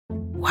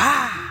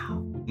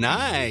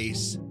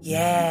Nice.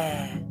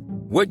 Yeah.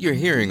 What you're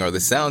hearing are the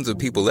sounds of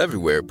people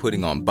everywhere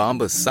putting on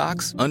Bombas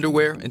socks,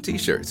 underwear, and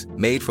T-shirts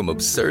made from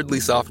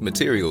absurdly soft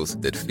materials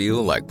that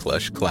feel like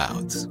plush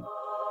clouds.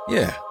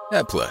 Yeah,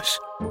 that plush.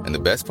 And the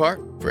best part?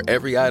 For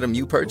every item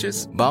you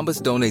purchase,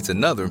 Bombas donates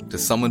another to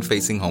someone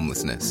facing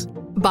homelessness.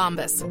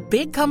 Bombas.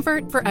 Big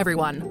comfort for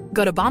everyone.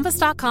 Go to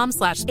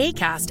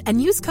bombas.com/ACAST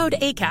and use code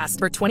ACAST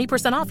for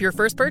 20% off your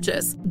first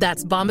purchase.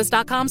 That's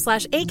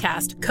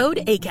bombas.com/ACAST.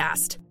 Code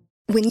ACAST.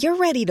 When you're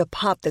ready to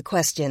pop the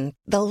question,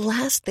 the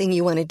last thing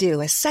you want to do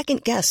is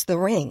second-guess the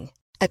ring.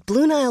 At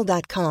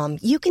BlueNile.com,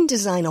 you can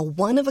design a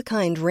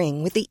one-of-a-kind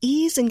ring with the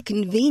ease and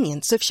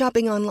convenience of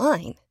shopping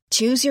online.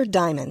 Choose your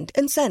diamond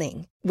and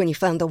setting. When you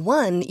find the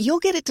one, you'll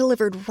get it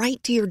delivered right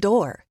to your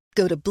door.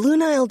 Go to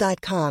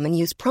BlueNile.com and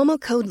use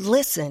promo code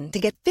LISTEN to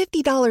get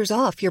 $50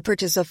 off your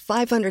purchase of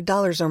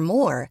 $500 or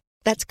more.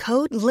 That's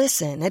code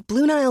LISTEN at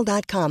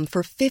BlueNile.com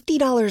for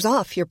 $50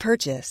 off your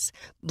purchase.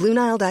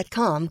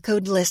 BlueNile.com,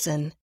 code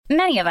LISTEN.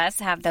 Many of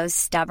us have those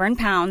stubborn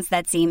pounds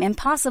that seem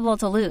impossible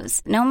to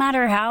lose, no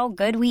matter how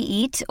good we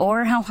eat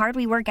or how hard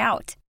we work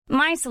out.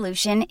 My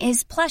solution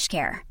is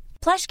PlushCare.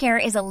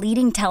 PlushCare is a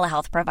leading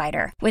telehealth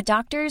provider with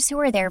doctors who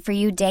are there for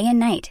you day and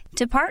night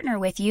to partner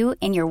with you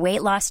in your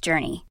weight loss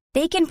journey.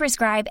 They can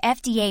prescribe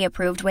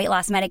FDA-approved weight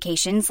loss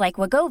medications like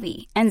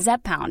Wegovy and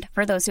Zepbound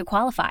for those who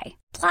qualify.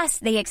 Plus,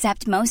 they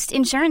accept most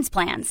insurance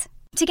plans.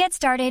 To get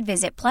started,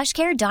 visit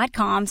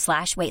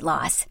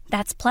plushcare.com/weightloss.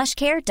 That's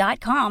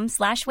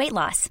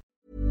plushcare.com/weightloss.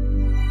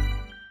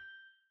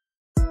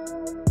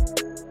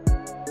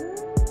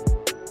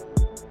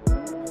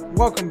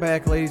 Welcome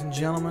back, ladies and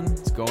gentlemen.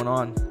 What's going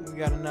on? We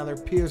got another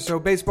PSO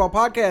baseball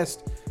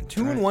podcast.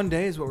 2 in 1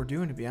 day is what we're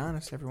doing, to be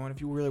honest, everyone, if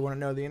you really want to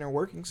know the inner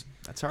workings.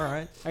 That's all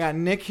right. I got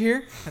Nick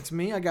here. That's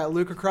me. I got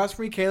Luke across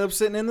from me. Caleb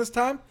sitting in this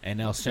time.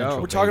 NL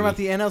Central, We're talking about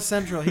the NL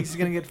Central. He's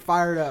going to get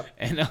fired up.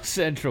 NL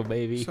Central,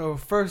 baby. So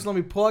first, let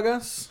me plug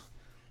us.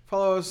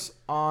 Follow us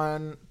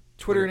on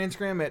Twitter and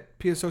Instagram at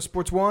PSO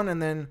Sports 1,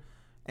 and then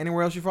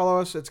anywhere else you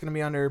follow us, it's going to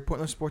be under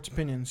Pointless Sports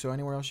Opinions. So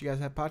anywhere else you guys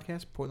have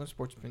podcasts, Pointless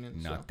Sports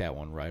Opinions. Knocked that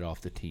one right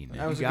off the tee, Nick.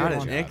 That was you a got good it,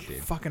 one. Nick.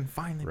 Fucking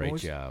finally, Great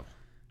boys. job.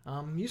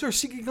 Use our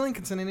SeatGeek link.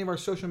 It's in any of our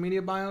social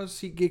media bios.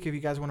 SeatGeek, if you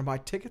guys want to buy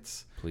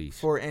tickets. Please.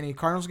 For any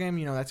Cardinals game.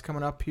 You know, that's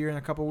coming up here in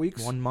a couple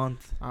weeks. 1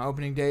 month.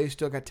 Opening day,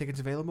 still got tickets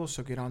available,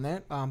 so get on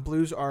that.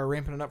 Blues are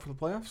ramping it up for the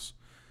playoffs.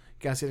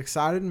 You guys get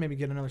excited and maybe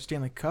get another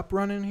Stanley Cup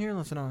run in here.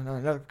 Let's know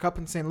another cup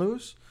in St.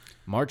 Louis.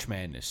 March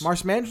Madness.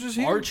 March Madness is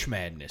here. Arch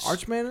Madness.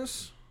 Arch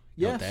Madness.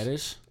 You know Yes. what that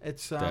is?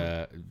 It's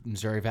the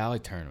Missouri Valley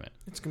Tournament.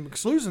 It's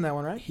SLU's in that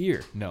one, right?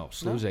 Here. No,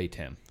 SLU's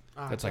A-10.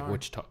 That's like darn.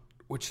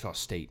 Wichita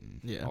State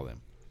and all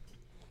them.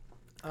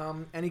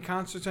 Any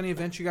concerts, any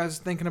events you guys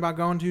thinking about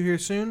going to here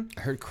soon?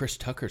 I heard Chris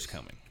Tucker's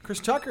coming. Chris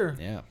Tucker.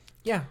 Yeah.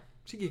 Yeah.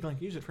 SeatGeek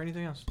link. Use it for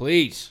anything else.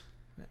 Please.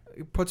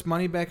 It puts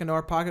money back into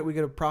our pocket. We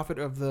get a profit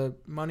of the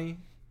money.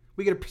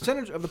 We get a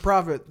percentage of the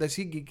profit that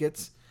SeatGeek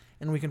gets,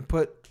 and we can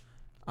put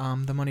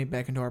the money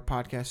back into our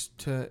podcast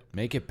to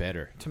make it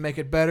better. To make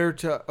it better,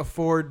 to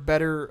afford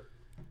better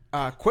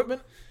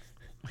equipment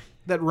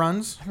that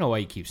runs. I don't know why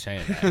you keep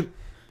saying that.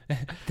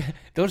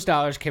 Those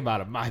dollars came out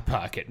of my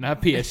pocket,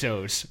 not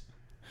PSO's.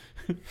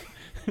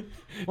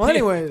 Well,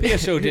 anyway.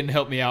 PSO didn't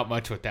help me out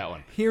much with that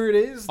one. Here it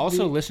is.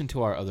 Also, listen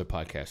to our other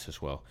podcasts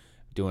as well.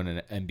 Doing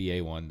an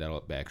NBA one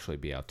that'll actually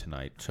be out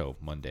tonight, so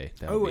Monday.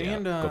 That'll be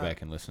out. Go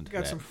back and listen to that.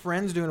 Got some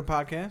friends doing a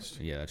podcast.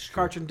 Yeah, that's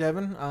true. Karch and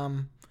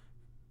Devin.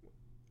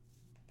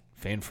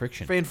 Fan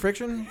Friction. Fan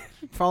Friction.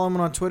 Follow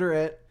them on Twitter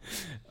at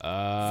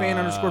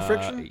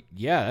fan_friction.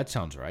 Yeah, that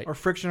sounds right. Or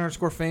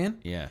friction_fan.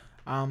 Yeah.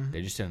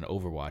 They just did an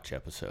Overwatch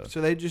episode.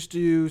 So they just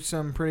do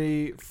some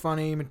pretty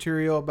funny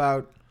material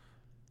about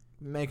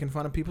making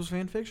fun of people's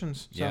fan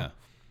fictions. So yeah.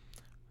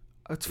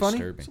 It's funny.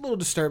 It's a little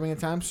disturbing at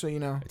times, so you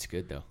know. It's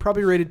good though.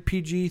 Probably rated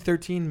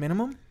PG-13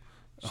 minimum.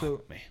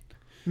 So man.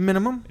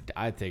 Minimum?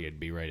 I think it'd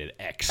be rated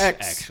X,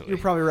 actually. You're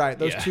probably right.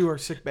 Those two are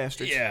sick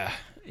bastards. Yeah.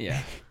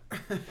 Yeah.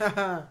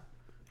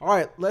 All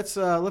right, let's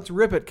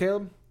rip it,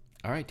 Caleb.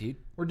 All right, dude.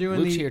 We're doing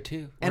Luke's the here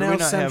too. Why do we NL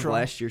not Central.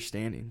 have last year's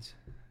standings?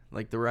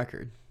 Like the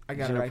record. I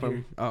got it right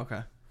here. Oh,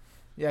 okay.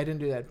 Yeah, I didn't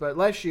do that. But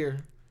last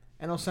year,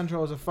 NL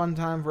Central was a fun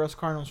time for us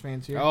Cardinals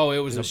fans here. Oh, it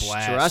was a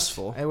blast.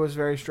 Stressful. It was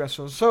very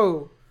stressful.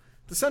 So,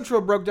 the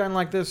Central broke down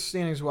like this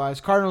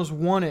standings-wise. Cardinals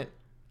won it,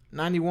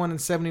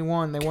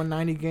 91-71. They won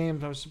 90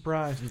 games. I was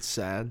surprised. It's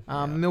sad.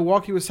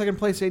 Milwaukee was second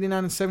place,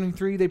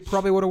 89-73. They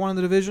probably would have won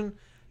the division.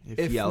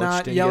 If Yelich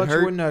not, didn't get Yelich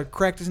hurt. wouldn't have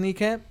cracked his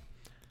kneecap.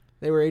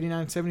 They were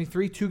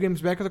 89-73, 2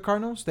 games back of the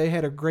Cardinals. They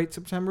had a great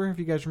September, if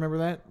you guys remember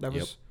that. That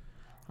was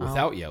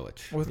without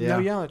Yelich. With no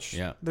Yelich.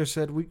 Yeah. They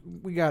said,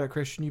 we got it,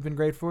 Christian. You've been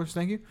great for us.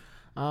 Thank you.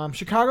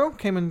 Chicago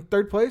came in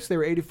third place. They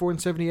were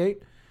 84-78.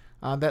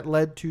 That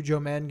led to Joe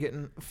Madden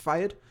getting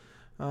fired.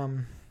 I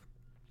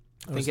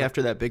think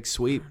after that big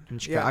sweep in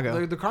Chicago.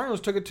 Yeah, the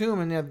Cardinals took it to him,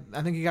 and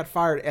I think he got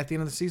fired at the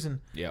end of the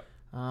season. Yep.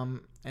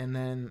 And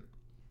then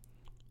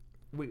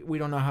we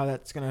don't know how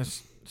that's going to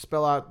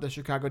spell out the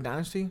Chicago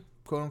dynasty,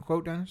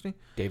 quote-unquote dynasty.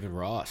 David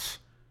Ross.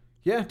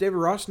 Yeah, David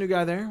Ross, new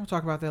guy there. We'll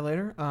talk about that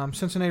later.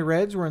 Cincinnati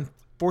Reds were in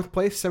fourth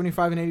place,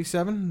 75 and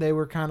 87. They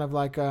were kind of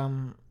like I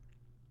want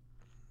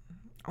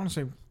to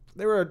say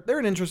they were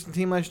an interesting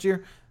team last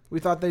year. We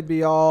thought they'd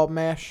be all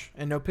mash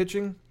and no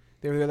pitching.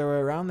 They were the other way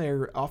around.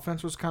 Their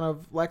offense was kind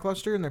of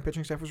lackluster, and their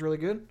pitching staff was really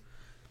good.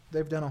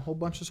 They've done a whole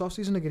bunch this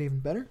offseason to get even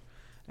better.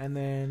 And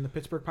then the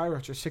Pittsburgh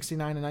Pirates are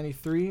 69 and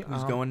 93.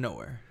 Who's going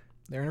nowhere?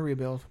 They're in a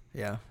rebuild.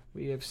 Yeah.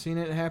 We have seen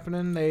it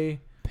happening.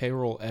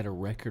 Payroll at a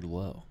record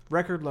low.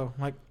 Record low.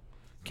 Like,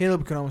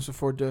 Caleb can almost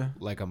afford to.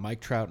 Like a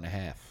Mike Trout and a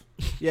half.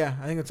 Yeah,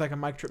 I think it's like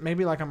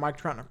maybe like a Mike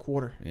Trout and a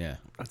quarter. Yeah.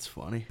 That's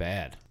funny.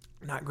 Bad.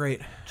 Not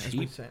great.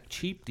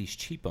 Cheap. These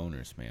cheap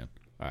owners, man.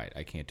 All right,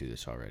 I can't do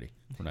this already.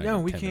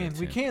 No, we can.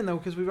 We can, though,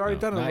 because we've already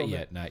done it a little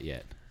bit. Not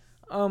yet.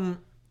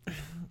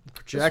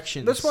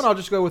 Projections. This one, I'll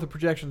just go with the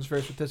projections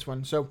first with this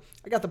one. So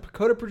I got the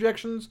PECOTA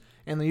projections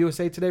and the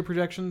USA Today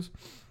projections.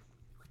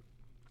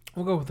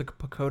 We'll go with the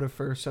PECOTA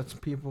first. That's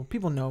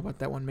people know about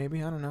that one.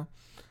 Maybe, I don't know.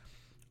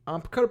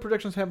 PECOTA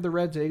projections have the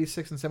Reds at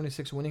 86 and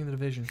 76 winning the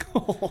division.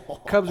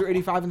 Cubs are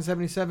 85 and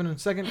 77 in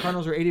second.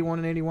 Cardinals are 81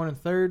 and 81 in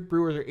third.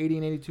 Brewers are 80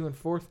 and 82 in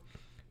fourth.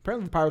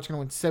 Apparently, the Pirates are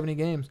going to win 70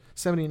 games,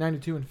 70 and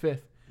 92 in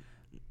fifth.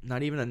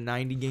 Not even a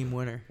 90-game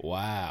winner.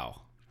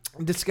 Wow.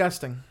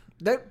 Disgusting.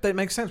 That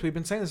makes sense. We've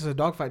been saying this is a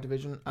dogfight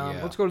division.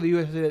 Let's go to the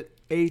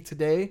USA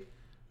Today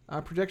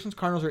projections.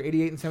 Cardinals are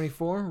 88 and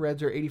 74.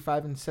 Reds are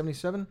 85 and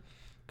 77.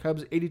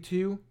 Cubs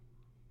 82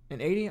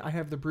 and 80. I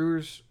have the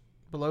Brewers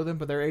below them,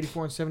 but they're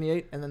 84 and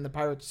 78. And then the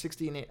Pirates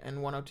 60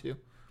 and 102.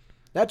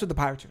 That's what the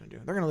Pirates are going to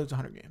do. They're going to lose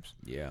 100 games.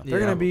 Yeah. They're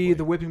going to be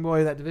the whipping boy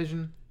of that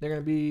division. They're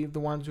going to be the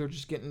ones who are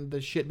just getting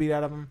the shit beat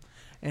out of them.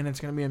 And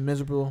it's going to be a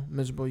miserable,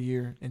 miserable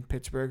year in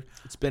Pittsburgh.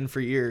 It's been for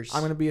years.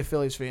 I'm going to be a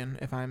Phillies fan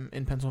if I'm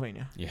in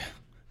Pennsylvania. Yeah.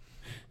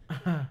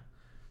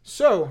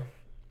 So,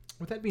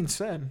 with that being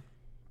said,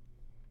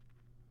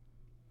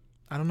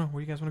 I don't know.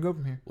 Where do you guys want to go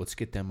from here? Let's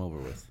get them over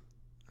with.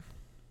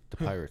 The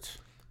Pirates.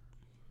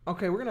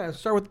 Okay, we're going to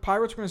start with the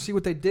Pirates. We're going to see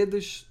what they did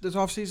this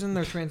offseason,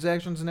 their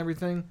transactions and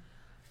everything.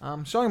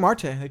 Starling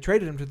Marte, they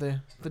traded him to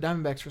the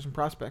Diamondbacks for some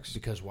prospects.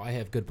 Because why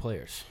have good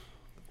players?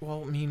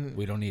 Well, I mean,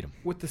 we don't need them.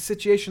 With the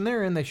situation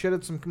they're in, they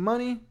shedded some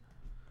money.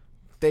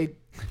 They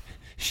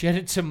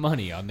shedded some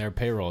money on their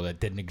payroll that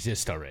didn't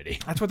exist already.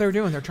 That's what they were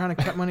doing. They're trying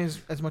to cut money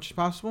as much as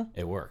possible.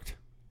 It worked.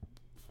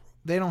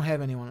 They don't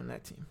have anyone on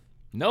that team.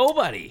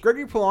 Nobody.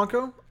 Gregory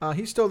Polanco,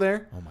 he's still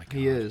there. Oh, my God.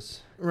 He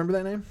is. Remember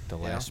that name? The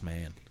last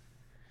man.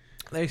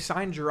 They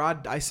signed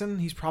Gerard Dyson.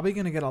 He's probably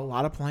going to get a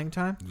lot of playing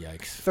time.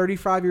 Yikes.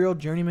 35-year-old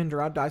journeyman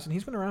Gerard Dyson.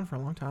 He's been around for a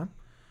long time.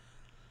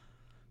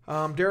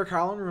 Derek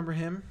Holland, remember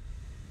him?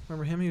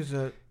 He was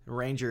a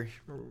Ranger.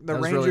 The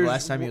Rangers. Really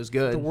last time he was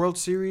good. The World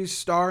Series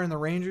star in the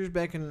Rangers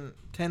back in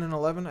 10 and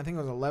 11. I think it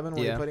was 11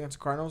 when he played against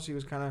the Cardinals. He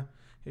was kind of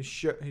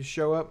his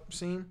show up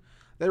scene.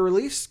 They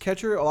released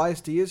catcher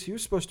Elias Diaz. He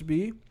was supposed to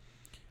be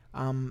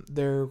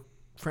their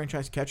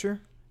franchise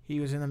catcher. He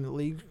was in the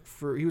league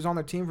he was on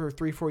their team for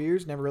 3-4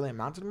 years. Never really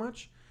amounted to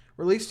much.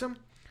 Released him.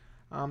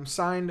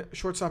 Signed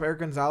shortstop Eric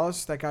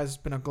Gonzalez. That guy's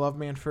been a glove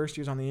man first.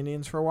 He was on the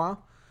Indians for a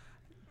while.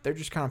 They're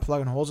just kind of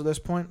plugging holes at this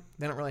point.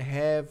 They don't really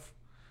have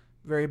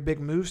very big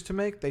moves to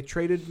make. They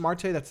traded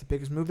Marte. That's the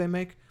biggest move they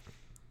make.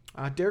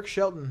 Derek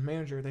Shelton,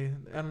 manager.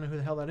 I don't know who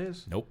the hell that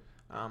is. Nope.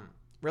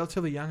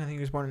 Relatively young. I think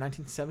he was born in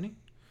 1970.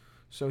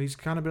 So he's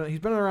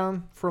been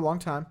around for a long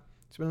time.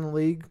 He's been in the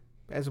league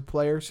as a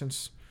player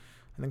since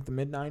I think the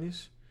mid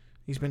 90s.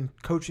 He's been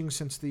coaching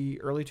since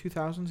the early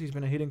 2000s. He's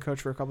been a hitting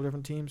coach for a couple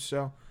different teams.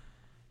 So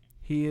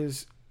he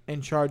is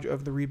in charge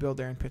of the rebuild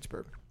there in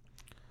Pittsburgh.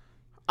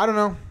 I don't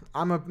know.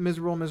 I'm a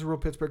miserable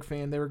Pittsburgh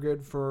fan. They were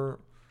good for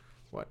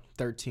what?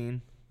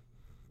 13.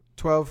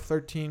 12,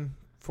 13,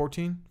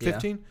 14,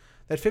 15. Yeah.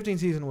 That 15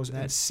 season was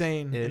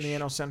insane in the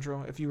NL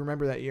Central. If you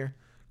remember that year.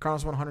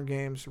 Cardinals won 100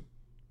 games.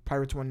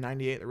 Pirates won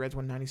 98. The Reds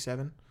won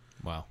 97.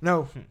 Wow.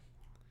 No.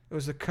 It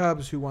was the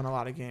Cubs who won a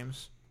lot of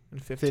games in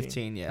 15.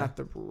 15, yeah.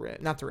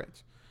 Not the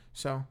Reds.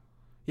 So,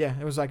 yeah,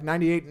 it was like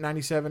 98,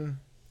 97,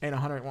 and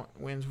 100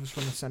 wins was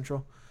from the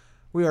Central.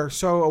 We are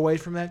so away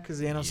from that because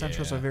the NL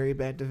Central is a very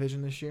bad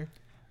division this year.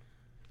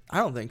 I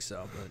don't think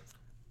so,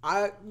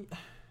 but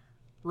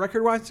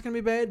record-wise, it's going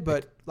to be bad,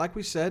 but like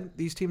we said,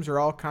 these teams are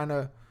all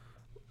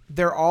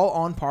they're all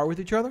on par with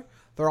each other.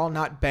 They're all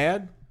not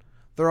bad.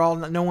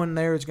 No one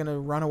there is going to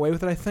run away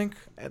with it, I think.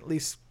 At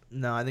least.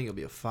 No, I think it'll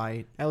be a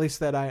fight. At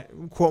least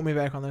quote me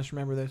back on this.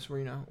 Remember this,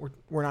 where,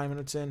 we're 9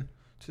 minutes in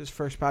to this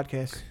first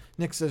podcast.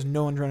 Nick says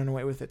no one's running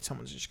away with it.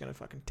 Someone's just going to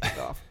fucking take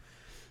off.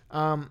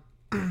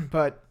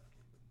 But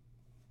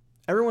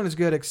everyone is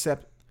good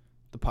except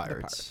the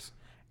Pirates.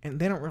 And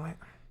they don't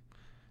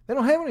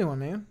have anyone,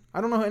 man. I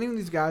don't know any of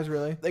these guys,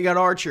 really. They got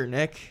Archer,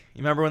 Nick.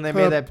 You remember when they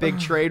made that big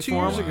trade for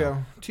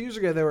him? 2 years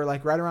ago, they were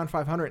like right around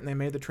 500, and they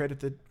made the trade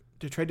at the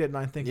trade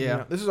deadline thinking,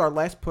 this is our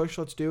last push.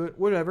 Let's do it.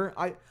 Whatever.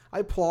 I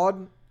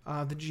applaud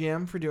the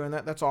GM for doing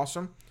that. That's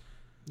awesome.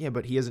 Yeah,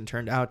 but he hasn't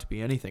turned out to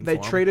be anything They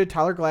for him. traded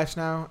Tyler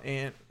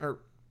Glasnow or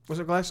was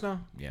it Glasnow?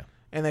 Yeah.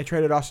 And they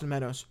traded Austin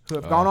Meadows, who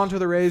have gone on to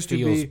the Rays to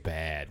be feels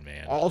bad,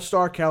 man.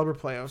 All-star caliber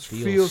players.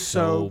 Feels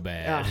so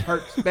bad.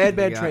 Hurts. Bad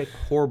trade.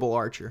 Horrible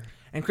Archer.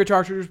 And Chris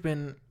Archer's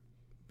been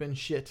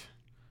shit.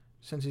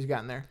 since he's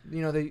gotten there.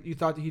 You know, you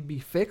thought that he'd be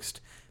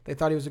fixed. They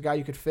thought he was a guy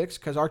you could fix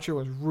because Archer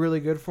was really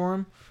good for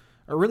him,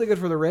 or really good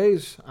for the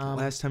Rays.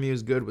 Last time he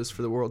was good was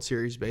for the World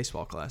Series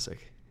Baseball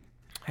Classic.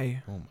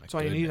 Hey, that's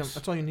all you need him.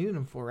 That's all you needed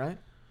him for, right?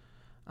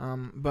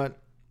 But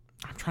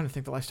I'm trying to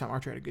think the last time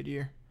Archer had a good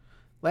year.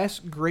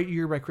 Last great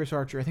year by Chris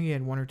Archer, I think he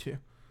had one or two.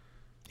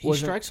 He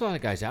strikes a lot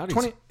of guys out.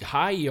 He's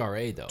high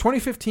ERA, though.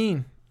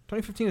 2015.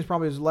 2015 is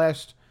probably his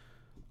last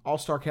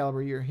all-star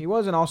caliber year. He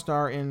was an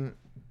all-star in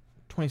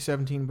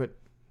 2017, but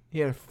he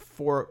had a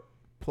 4+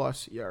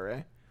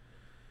 ERA.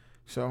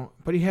 So,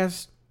 but he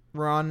has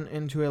run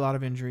into a lot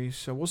of injuries.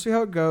 So we'll see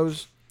how it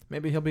goes.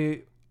 Maybe he'll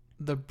be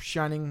the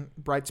shining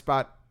bright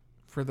spot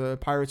for the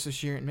Pirates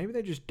this year, and maybe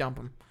they just dump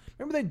him.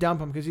 Maybe they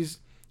dump him because he's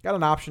got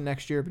an option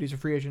next year, but he's a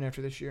free agent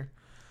after this year.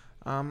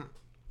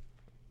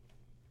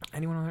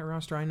 Anyone on that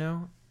roster I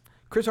know?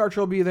 Chris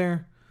Archer will be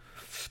there.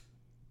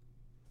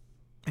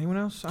 Anyone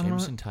else?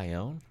 Jameson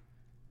Taillon?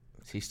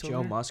 Is he still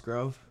Joe there?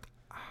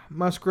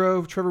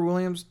 Musgrove, Trevor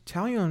Williams.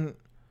 Taillon,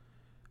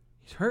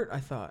 he's hurt, I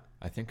thought.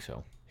 I think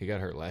so. He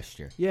got hurt last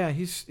year. Yeah,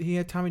 he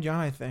had Tommy John,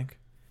 I think.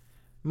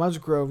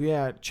 Musgrove,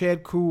 yeah.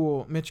 Chad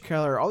Kuhl, Mitch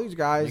Keller, all these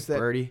guys. Nick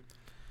Birdie.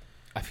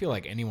 I feel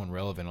like anyone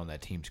relevant on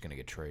that team's going to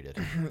get traded.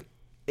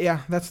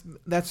 Yeah,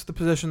 that's the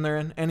position they're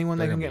in. Anyone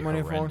they can get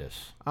money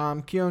horrendous.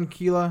 for. Keon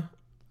Keela,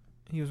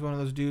 he was one of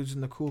those dudes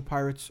in the cool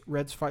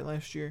Pirates-Reds fight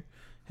last year.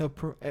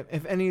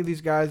 If any of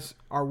these guys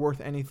are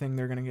worth anything,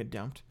 they're going to get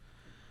dumped.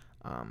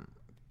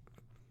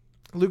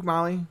 Luke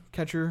Molly,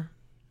 catcher,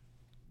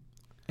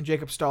 and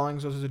Jacob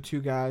Stallings, those are the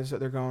two guys that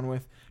they're going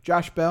with.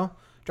 Josh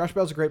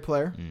Bell's a great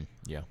player.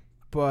 Yeah.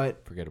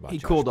 But forget about he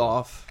Josh cooled Bell.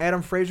 off.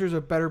 Adam Frazier's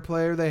a better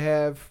player. They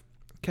have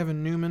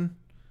Kevin Newman.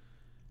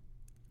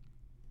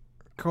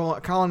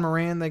 Colin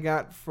Moran they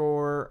got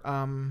for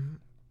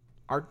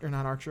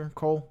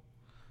Cole.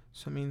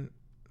 So, I mean,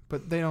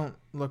 but they don't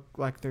look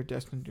like they're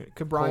destined to do it.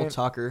 Cole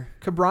Tucker.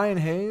 Cabrian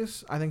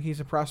Hayes, I think he's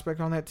a prospect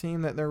on that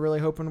team that they're really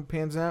hoping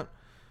pans out.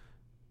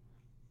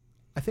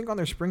 I think on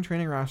their spring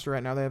training roster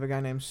right now they have a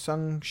guy named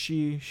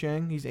Sung-Shi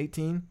Sheng. He's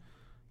 18.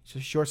 He's a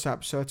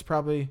shortstop, so it's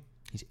probably...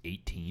 He's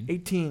 18?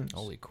 18.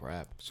 Holy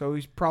crap. So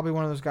he's probably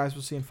one of those guys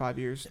we'll see in 5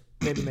 years,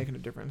 maybe making a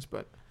difference,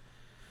 but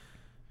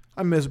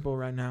I'm miserable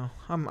right now.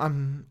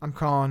 I'm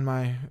calling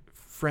my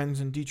friends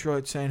in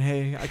Detroit saying,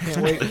 hey, I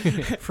can't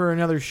wait for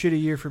another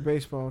shitty year for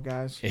baseball,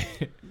 guys.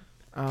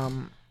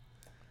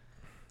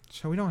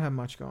 So we don't have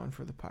much going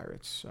for the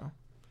Pirates, so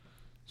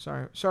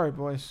sorry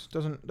boys.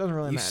 Doesn't really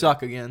matter. You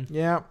suck again.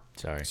 Yeah.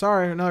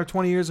 Sorry, another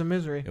 20 years of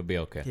misery. You'll be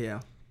okay.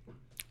 Yeah.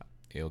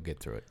 You'll get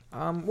through it.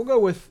 We'll go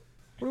with,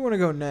 where do we want to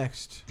go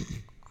next?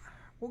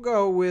 We'll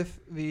go with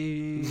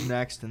the... Who's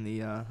next in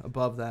the,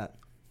 above that?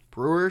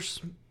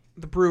 Brewers?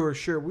 The Brewers,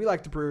 sure. We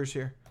like the Brewers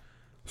here.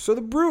 So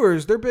the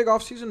Brewers, their big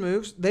offseason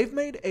moves, they've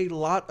made a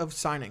lot of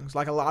signings,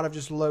 like a lot of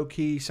just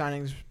low-key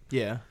signings.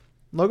 Yeah.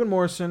 Logan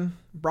Morrison,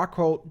 Brock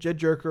Holt, Jed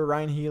Jerker,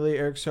 Ryan Healy,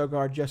 Eric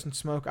Sogard, Justin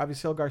Smoke,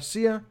 Avisail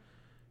Garcia,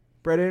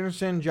 Brett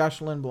Anderson, Josh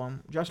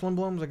Lindblom. Josh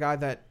Lindblom's a guy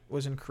that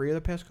was in Korea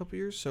the past couple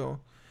years, so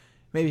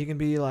maybe he can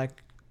be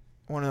like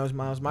one of those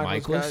Miles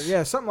Michaels guys.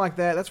 Yeah, something like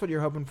that. That's what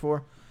you're hoping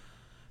for.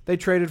 They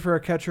traded for a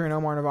catcher in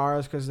Omar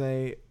Narvaez because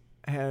they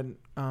had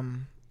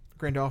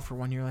Grandolph for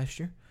 1 year last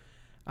year.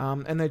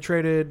 And they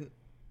traded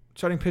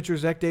starting pitcher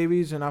Zach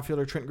Davies and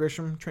outfielder Trent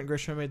Grisham. Trent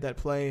Grisham made that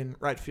play in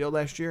right field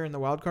last year in the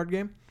wild card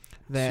game.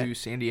 To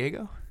San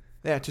Diego?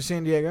 Yeah, to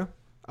San Diego.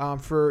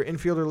 For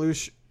infielder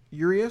Luis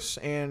Urias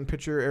and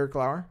pitcher Eric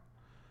Lauer.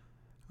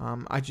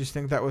 I just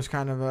think that was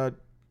kind of a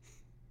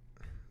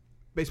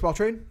baseball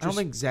trade. I don't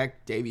think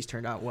Zach Davies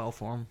turned out well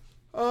for him.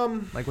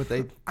 Like what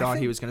they thought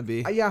he was going to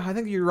be. Yeah, I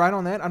think you're right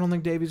on that. I don't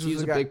think Davies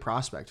was a big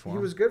prospect for him.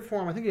 He was good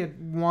for him. I think he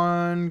had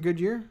one good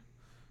year.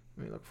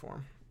 Let me look for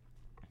him.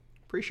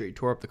 Pretty sure he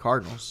tore up the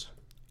Cardinals.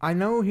 I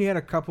know he had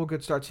a couple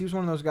good starts. He was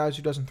one of those guys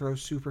who doesn't throw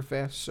super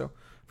fast, so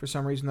for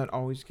some reason that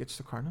always gets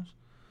the Cardinals.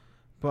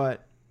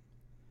 But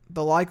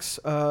the likes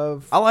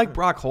of... I like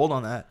Brock Holt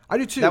on that. I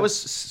do too. That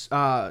was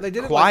they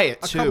did quiet,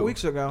 it like a couple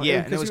weeks ago.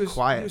 Yeah, and it was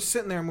quiet. He was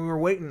sitting there and we were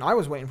waiting. I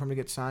was waiting for him to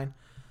get signed.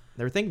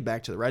 They were thinking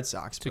back to the Red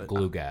Sox. He's a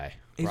glue guy.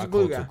 He's a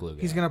glue guy.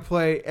 He's going to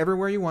play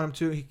everywhere you want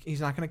him to.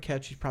 He's not going to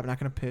catch. He's probably not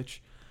going to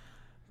pitch.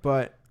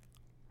 But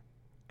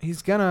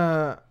he's going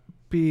to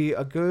be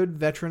a good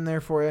veteran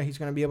there for you. He's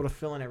going to be able to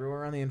fill in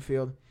everywhere on the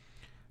infield.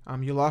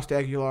 You lost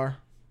Aguilar.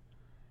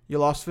 You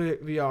lost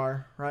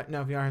VR, right?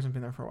 No, VR hasn't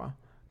been there for a while.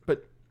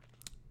 But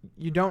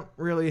you don't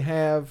really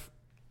have...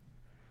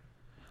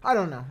 I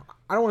don't know.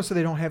 I don't want to say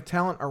they don't have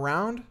talent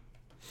around.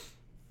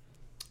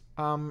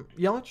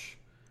 Yelich?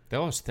 They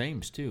lost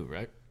Thames too,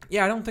 right?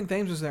 Yeah, I don't think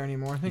Thames is there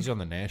anymore. I think he's on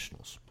the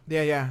Nationals.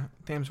 Yeah,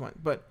 Thames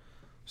went. But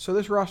so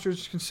this roster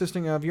is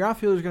consisting of your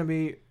outfielder is going to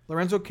be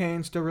Lorenzo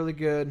Cain, still really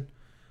good.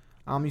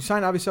 You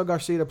signed Avisail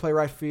Garcia to play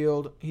right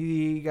field.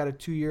 He got a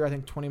 2-year, I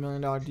think, $20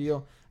 million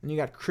deal. And you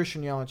got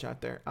Christian Yelich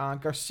out there.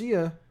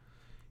 Garcia,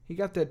 he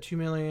got that $2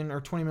 million or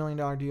 $20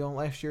 million deal.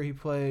 Last year he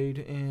played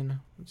in,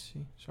 let's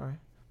see, sorry,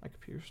 my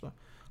computer's slow.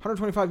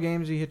 125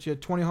 games. He hit you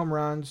 20 home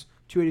runs,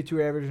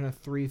 282 average, and a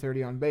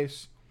 330 on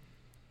base.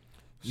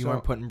 You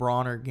aren't putting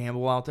Braun or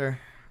Gamble out there?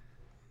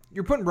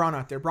 You're putting Braun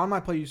out there. Braun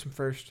might play Houston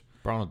first.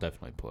 Braun will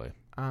definitely play.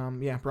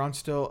 Yeah, Braun's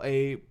still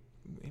a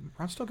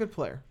good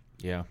player.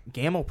 Yeah.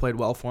 Gamble played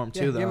well for him,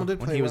 too, though, Gamble did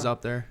when play he was well.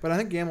 up there. But I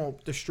think Gamble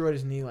destroyed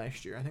his knee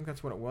last year. I think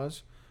that's what it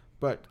was.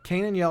 But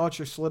Kane and Yelich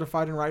are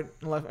solidified in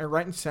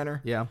right and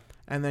center. Yeah.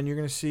 And then you're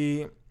going to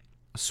see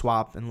A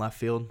swap in left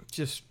field.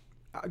 just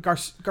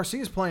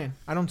Garcia's playing.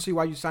 I don't see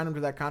why you sign him to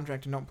that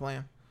contract and don't play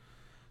him.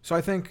 So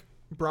I think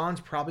Braun's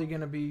probably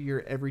going to be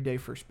your everyday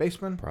first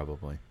baseman.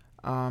 Probably.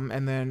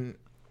 And then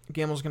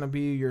Gamble's going to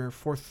be your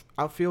fourth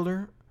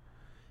outfielder.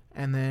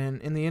 And then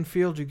in the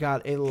infield, you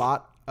got a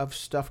lot of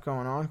stuff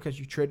going on because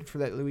you traded for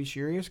that Luis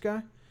Urias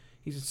guy.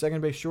 He's a second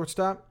base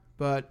shortstop.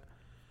 But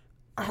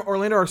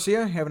Orlando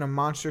Arcia having a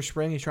monster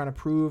spring. He's trying to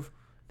prove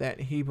that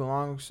he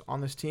belongs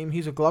on this team.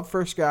 He's a glove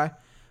first guy.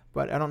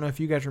 But I don't know if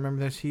you guys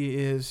remember this.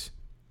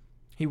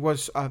 He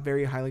was a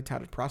very highly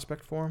touted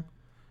prospect for him.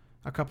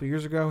 A couple of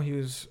years ago,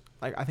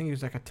 I think he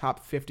was like a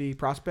top 50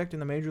 prospect in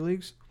the major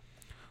leagues.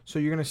 So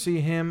you're going to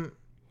see him.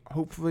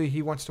 Hopefully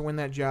he wants to win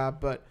that job,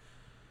 but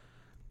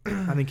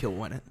I think he'll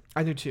win it.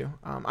 I do too.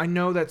 I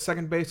know that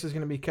second base is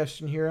going to be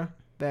Keston Hiura,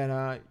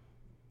 that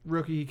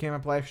rookie. He came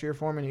up last year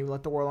for him, and he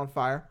lit the world on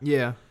fire.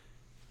 Yeah.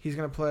 He's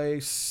going to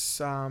play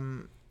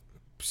second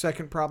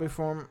probably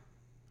for him.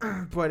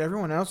 But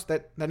everyone else,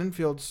 that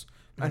infield's...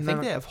 I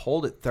think they have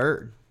Holt at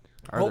third.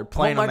 Or they're Holt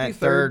playing him might be at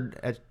third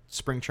at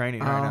spring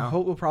training right now.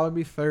 Holt will probably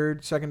be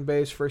third, second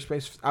base, first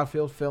base,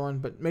 outfield fill-in,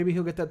 but maybe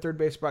he'll get that third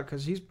base spot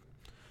because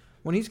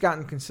when he's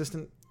gotten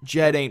consistent...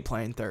 Jed ain't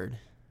playing third.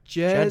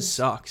 Jed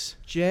sucks.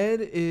 Jed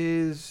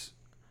is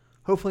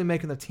hopefully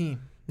making the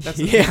team. That's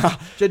the yeah. team.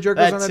 Jed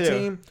Jerko's on the too.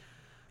 team.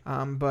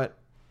 But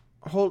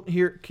Holt,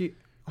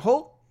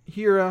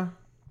 Hiura,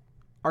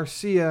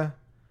 Arcia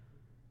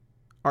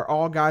are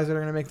all guys that are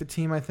going to make the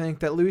team, I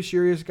think. That Luis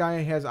Urias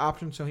guy has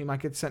options, so he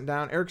might get sent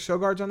down. Eric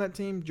Sogard's on that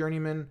team,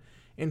 journeyman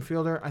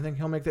infielder. I think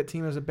he'll make that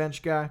team as a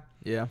bench guy.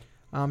 Yeah.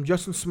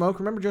 Justin Smoke.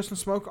 Remember Justin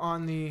Smoke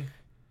on the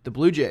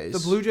Blue Jays? The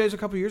Blue Jays a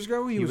couple years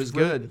ago? He was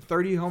good.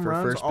 30 home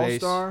runs,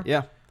 all-star.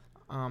 Yeah.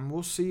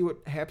 We'll see what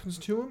happens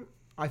to him.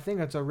 I think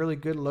that's a really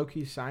good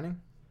low-key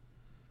signing.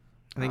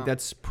 I think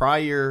that's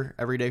probably your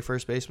everyday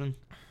first baseman.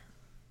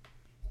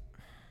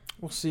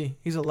 We'll see.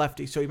 He's a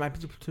lefty, so he might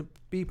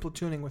be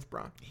platooning with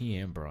Braun. He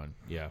and Braun,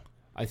 yeah.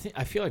 I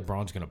feel like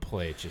Braun's going to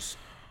play. Just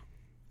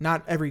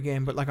not every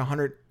game, but like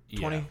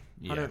 120,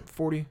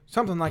 140,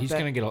 something like that. He's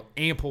going to get an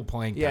ample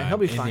playing time he'll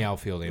be fine. in the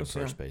outfield and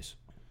first base.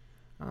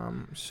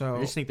 So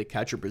I just think the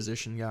catcher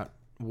position got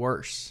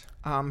worse.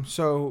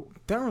 So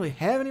they don't really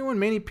have anyone.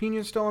 Manny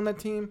Piña's still on that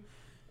team.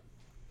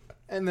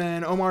 And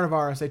then Omar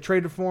Narvaez, they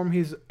traded for him.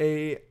 He's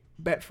a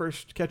bat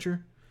first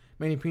catcher.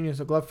 Manny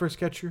Piña's a glove first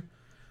catcher.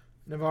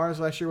 Narvaez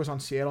last year was on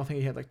Seattle. I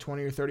think he had like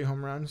 20 or 30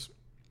 home runs.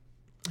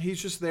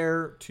 He's just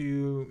there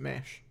to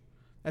mash.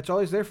 That's all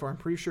he's there for, I'm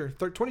pretty sure.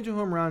 22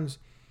 home runs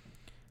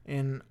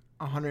in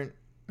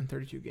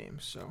 132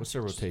 games. So what's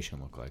their rotation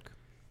look like?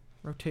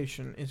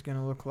 Rotation is going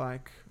to look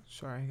like...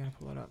 Sorry, I got to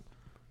pull it up.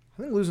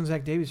 I think losing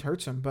Zach Davies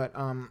hurts him, but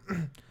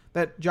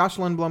that Josh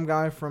Lindblom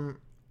guy from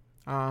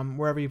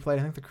wherever he played,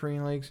 I think the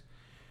Korean leagues.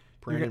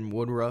 Brandon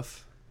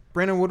Woodruff.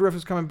 Brandon Woodruff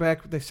is coming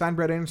back. They signed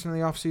Brett Anderson in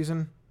the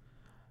offseason,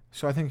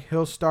 so I think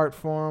he'll start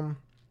for him.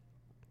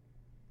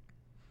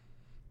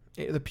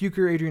 The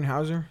puker Adrian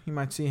Hauser, you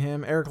might see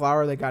him. Eric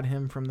Lauer, they got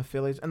him from the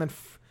Phillies. And then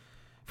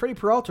Freddie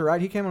Peralta,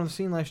 right? He came on the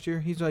scene last year.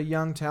 He's a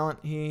young talent.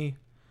 Let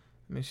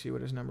me see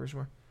what his numbers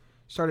were.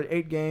 Started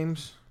 8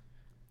 games,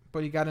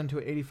 but he got into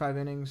 85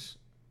 innings.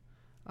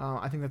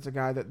 I think that's a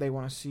guy that they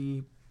want to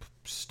see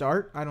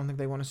start. I don't think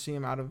they want to see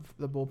him out of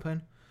the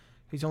bullpen.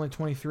 He's only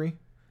 23.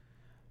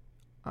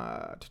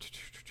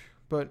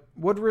 But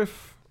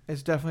Woodruff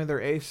is definitely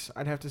their ace,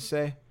 I'd have to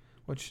say,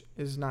 which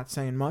is not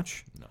saying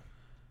much. No.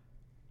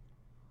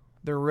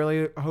 They're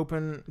really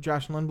hoping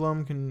Josh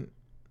Lindblom can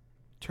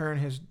turn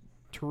his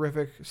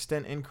terrific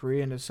stint in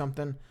Korea into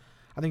something.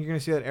 I think you're going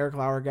to see that Eric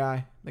Lauer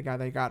guy, the guy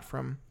they got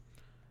from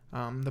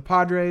the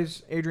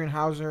Padres, Adrian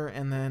Hauser,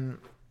 and then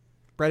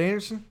Brett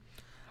Anderson.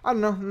 I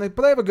don't know,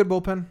 but they have a good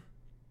bullpen.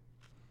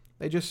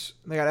 They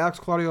got Alex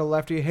Claudio,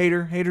 lefty.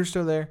 Hader's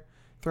still there,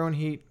 throwing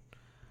heat.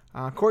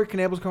 Corey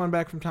Knebel's coming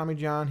back from Tommy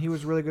John. He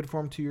was really good for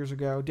him 2 years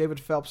ago.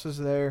 David Phelps is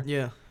there.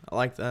 Yeah, I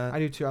like that. I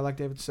do too. I like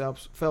David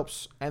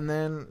Phelps. And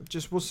then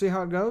we'll see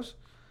how it goes.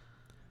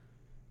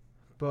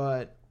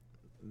 But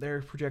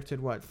they're projected,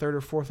 third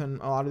or fourth in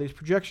a lot of these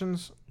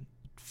projections?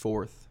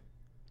 Fourth.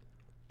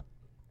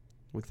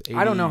 With 80.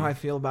 I don't know how I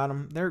feel about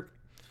them.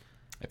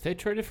 If they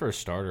traded for a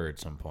starter at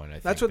some point, I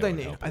think that's what they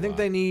need. I think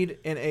they need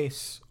an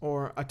ace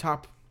or a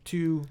top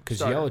 2 because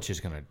Yelich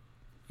is going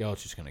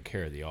to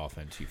carry the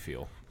offense, you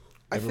feel.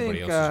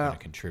 Everybody else is going to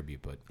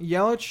contribute, but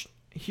Yelich,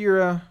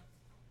 Hiura,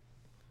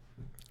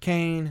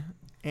 Kane,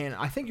 and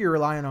I think you're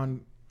relying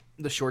on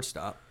the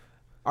shortstop.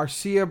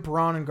 Arcia,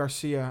 Braun, and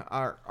Garcia.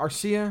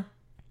 Arcia,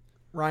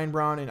 Ryan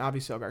Braun, and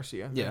Avisail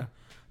Garcia. Yeah.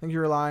 I think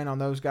you're relying on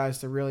those guys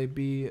to really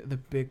be the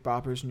big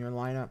boppers in your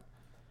lineup.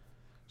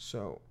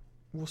 So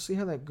we'll see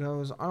how that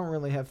goes. I don't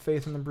really have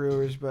faith in the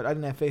Brewers, but I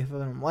didn't have faith in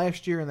them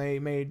last year, and they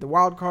made the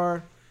wild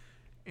card.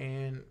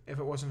 And if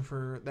it wasn't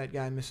for that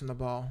guy missing the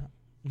ball,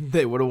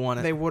 they would have won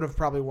it. They would have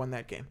probably won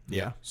that game.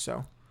 Yeah.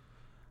 So,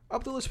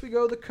 up the list we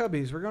go, the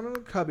Cubbies. We're going to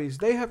the Cubbies.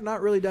 They have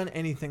not really done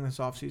anything this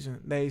offseason.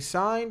 They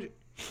signed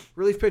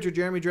relief pitcher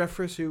Jeremy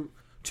Jeffress, who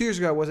 2 years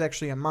ago was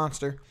actually a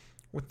monster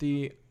with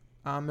the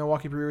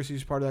Milwaukee Brewers. He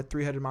was part of that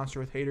three-headed monster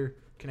with Hader,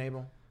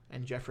 Knebel,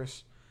 and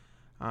Jeffress.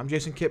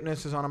 Jason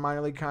Kipnis is on a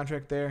minor league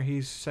contract there.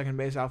 He's second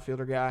base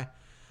outfielder guy.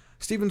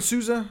 Steven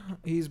Souza,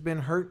 he's been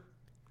hurt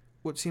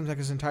what seems like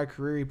his entire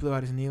career. He blew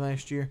out his knee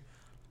last year.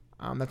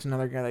 That's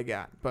another guy they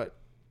got. But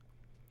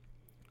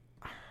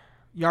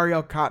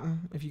Yariel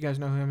Cotton, if you guys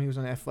know him, he was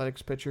an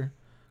Athletics pitcher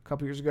a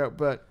couple years ago.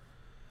 But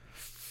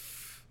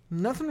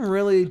nothing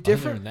really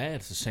different. Other than that,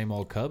 it's the same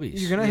old Cubbies.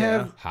 You're going to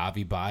have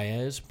Javi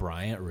Baez,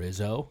 Bryant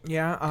Rizzo,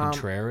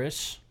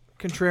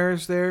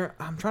 Contreras there.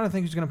 I'm trying to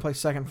think who's going to play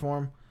second for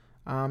him.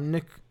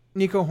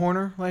 Nico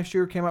Horner last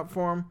year came up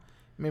for him.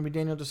 Maybe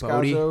Daniel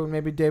Descalzo,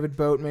 maybe David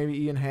Boat, maybe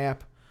Ian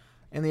Happ.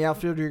 In the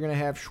outfield, you're going to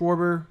have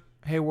Schwarber,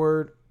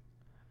 Hayward,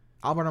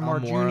 Albert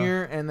Almora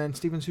Jr., and then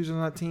Steven Souza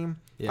on that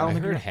team. Yeah, I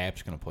heard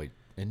Happ's going to play.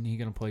 Isn't he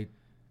going to play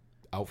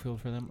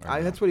outfield for them?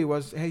 That's what he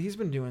was. Hey, he's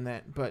been doing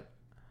that, but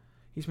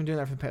he's been doing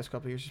that for the past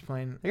couple of years. He's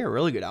playing. They got a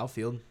really good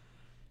outfield.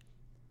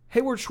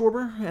 Hayward,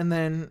 Schwarber, and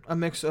then a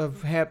mix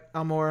of Happ,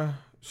 Almora,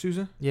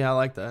 Souza. Yeah, I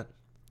like that.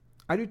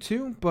 I do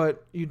too,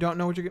 but you don't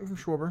know what you're getting from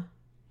Schwarber.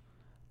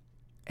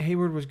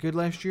 Hayward was good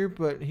last year,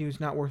 but he was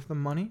not worth the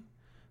money.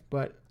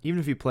 But even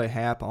if you play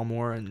Happ,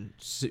 Almora, and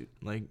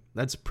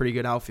that's a pretty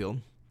good outfield.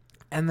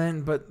 And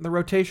then, but the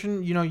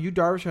rotation, Yu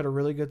Darvish had a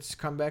really good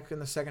comeback in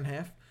the second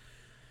half.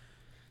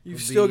 You've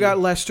still got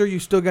Lester. You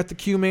still got the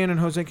Q-Man and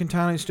Jose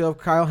Quintana. You still have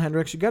Kyle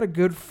Hendricks. You got a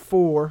good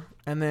four.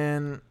 And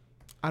then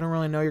I don't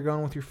really know you're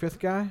going with your fifth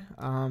guy.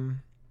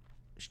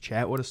 Is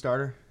Chatwood a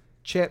starter?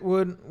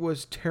 Chatwood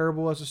was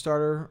terrible as a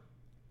starter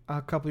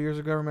a couple years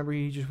ago. Remember,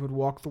 he just would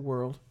walk the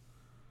world.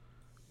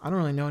 I don't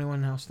really know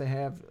anyone else they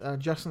have.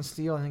 Justin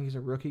Steele, I think he's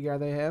a rookie guy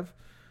they have.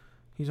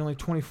 He's only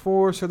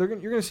 24, so you're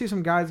going to see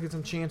some guys get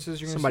some chances.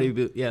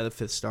 The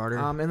fifth starter.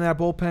 In that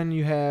bullpen,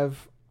 you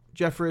have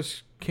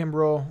Jeffress,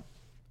 Kimbrel.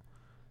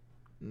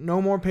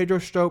 No more Pedro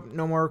Stope.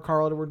 No more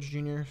Carl Edwards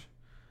Jr.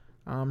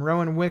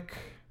 Rowan Wick,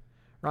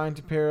 Ryan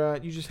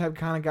Tepera. You just have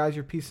kind of guys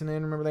you're piecing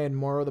in. Remember, they had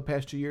Morrow the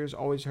past 2 years,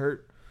 always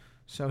hurt,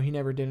 so he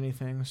never did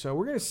anything. So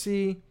we're going to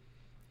see.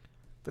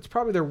 That's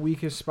probably their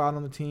weakest spot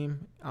on the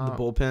team. The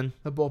bullpen.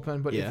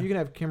 But if you can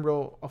have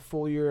Kimbrel a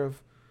full year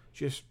of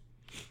just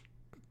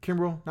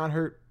Kimbrel, not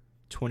hurt.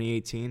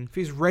 2018. If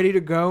he's ready to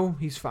go,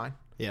 he's fine.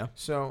 Yeah.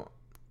 So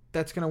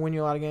that's going to win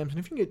you a lot of games. And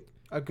if you can get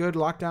a good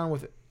lockdown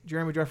with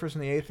Jeremy Jeffress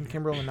in the 8th and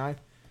Kimbrel in the 9th, it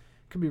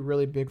could be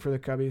really big for the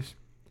Cubbies.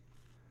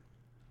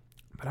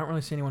 But I don't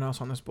really see anyone else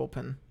on this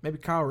bullpen. Maybe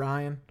Kyle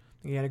Ryan. I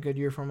think he had a good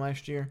year from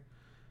last year.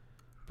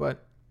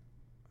 But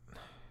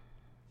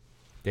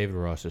David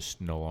Ross is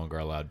no longer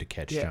allowed to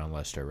catch John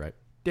Lester, right?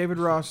 David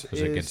Ross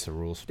is against the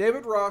rules.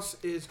 David Ross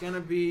is going to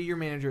be your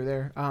manager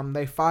there.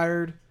 They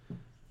fired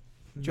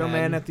Joe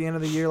Madden at the end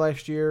of the year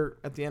last year,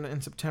 in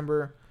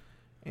September,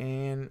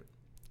 and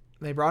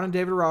they brought in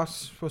David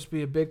Ross, supposed to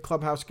be a big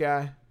clubhouse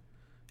guy.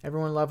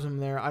 Everyone loves him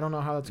there. I don't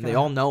know how that's going to. They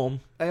all know him.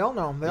 They all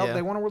know him.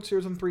 They won a World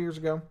Series 4 years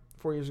ago,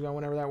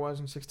 whenever that was,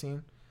 in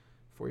 2016.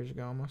 4 years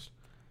ago almost.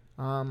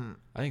 I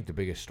think the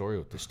biggest story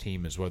with this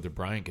team is whether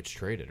Bryant gets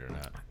traded or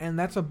not. And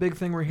that's a big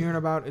thing we're hearing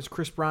about is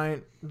Chris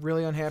Bryant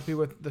really unhappy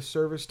with the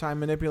service time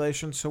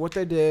manipulation. So what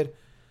they did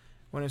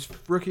when his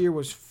rookie year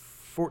was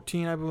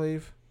 14, I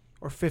believe,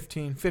 or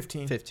 15.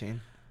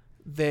 15.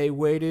 They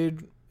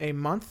waited a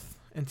month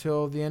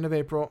until the end of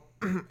April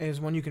is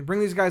when you can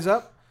bring these guys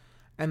up,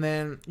 and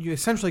then you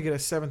essentially get a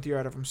 7th year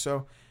out of them.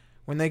 So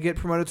when they get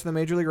promoted to the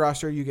Major League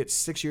roster, you get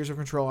 6 years of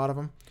control out of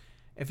them.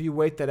 If you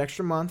wait that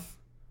extra month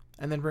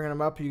and then bringing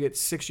them up, you get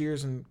 6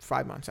 years and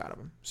 5 months out of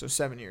him. So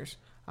 7 years.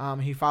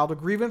 He filed a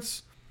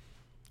grievance.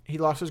 He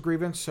lost his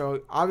grievance,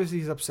 so obviously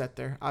he's upset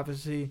there.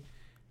 Obviously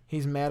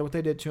he's mad what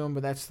they did to him,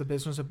 but that's the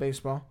business of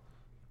baseball.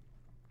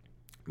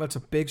 But it's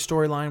a big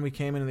storyline we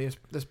came into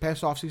this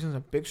past offseason. Is a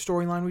big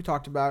storyline we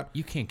talked about.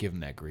 You can't give him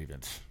that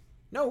grievance.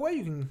 No way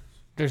you can.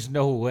 There's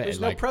no way. There's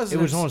no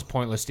precedent. It was almost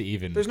pointless to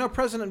even. There's no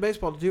precedent in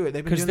baseball to do it.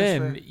 They've been doing this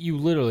because then you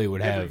literally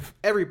would have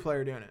every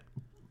player doing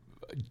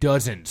it.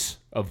 Dozens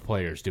of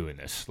players doing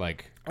this.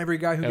 Like every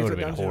guy who gets it done. That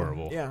would have been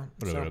horrible. Yeah,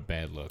 would have been a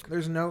bad look.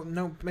 There's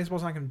no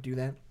baseball's not going to do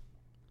that.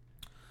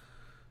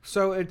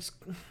 So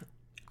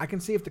I can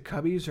see if the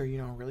Cubbies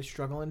are really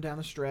struggling down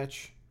the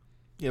stretch.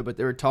 Yeah, but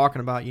they were talking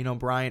about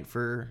Bryant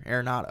for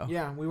Arenado.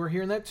 Yeah, we were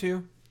hearing that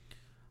too.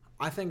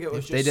 I think it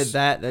was. If they did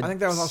that, I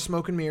think that was all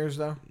smoke and mirrors,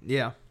 though.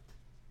 Yeah.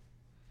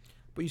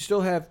 But you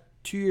still have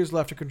 2 years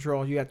left to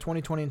control. You got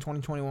 2020 and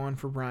 2021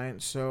 for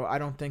Bryant, so I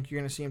don't think you're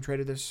going to see him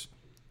traded this,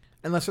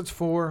 unless it's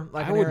for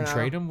like. I wouldn't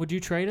trade him. Would you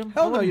trade him?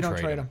 Hell no, you don't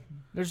trade him.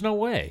 There's no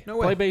way. No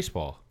way. Play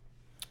baseball.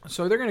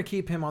 So they're going to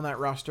keep him on that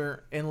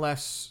roster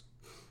unless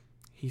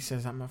he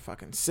says I'm gonna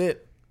fucking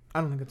sit. I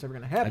don't think that's ever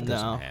going to happen. That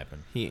doesn't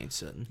happen. He ain't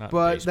sitting.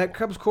 But that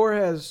Cubs core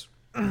has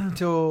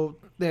until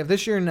they have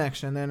this year and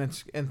next, and then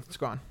it's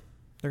gone.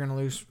 They're going to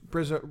lose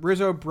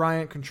Rizzo,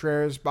 Bryant,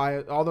 Contreras,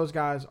 Baez. All those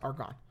guys are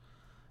gone.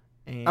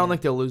 And, I don't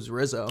think they'll lose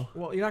Rizzo.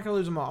 Well, you're not going to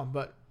lose them all,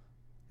 but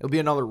it'll be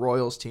another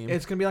Royals team.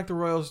 It's going to be like the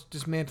Royals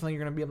dismantling.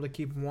 You're going to be able to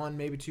keep one,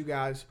 maybe two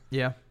guys.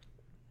 Yeah.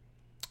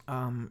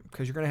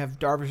 Because you're going to have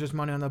Darvish's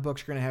money on the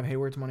books. You're going to have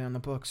Hayward's money on the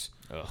books.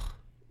 Ugh.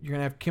 You're going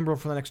to have Kimbrel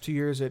for the next 2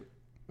 years at,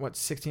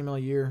 $16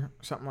 million a year,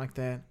 something like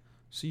that.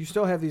 So you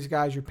still have these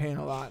guys you're paying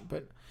a lot,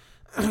 but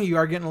you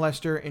are getting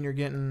Lester, and you're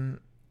getting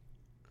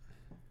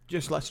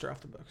just Lester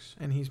off the books.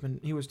 And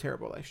he was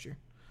terrible last year.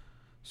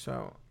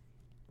 So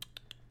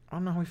I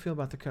don't know how we feel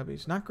about the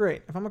Cubbies. Not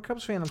great. If I'm a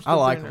Cubs fan, I'm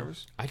still very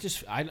nervous.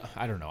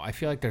 I don't know. I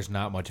feel like there's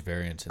not much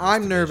variance in this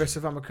I'm division. nervous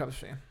if I'm a Cubs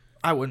fan.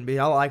 I wouldn't be.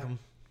 I like them.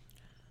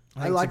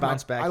 I like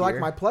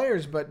my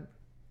players, but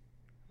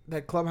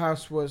that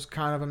clubhouse was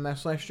kind of a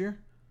mess last year.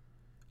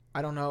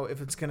 I don't know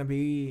if it's going to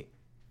be.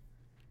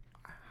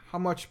 How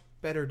much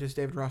better does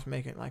David Ross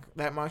make it? Like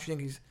that much? You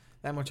think he's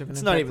that much of an?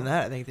 It's not even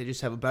that. I think they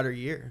just have a better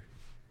year.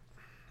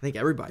 I think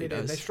everybody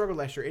does. They struggled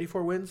last year.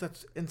 84 wins.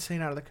 That's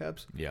insane out of the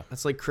Cubs. Yeah,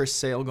 that's like Chris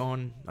Sale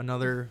going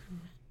another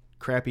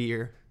crappy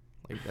year.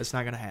 Like that's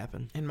not going to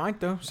happen. And Mike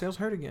though, Sale's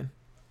hurt again.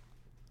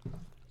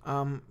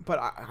 But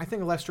I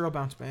think Lester will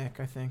bounce back.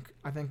 I think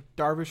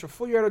Darvish, a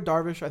full year out of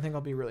Darvish, I think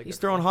I'll be really good. He's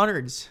throwing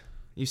hundreds.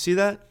 You see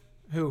that?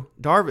 Who?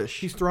 Darvish.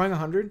 He's throwing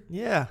 100?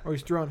 Yeah. Or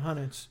he's throwing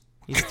hundreds?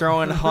 He's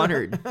throwing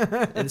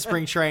 100 in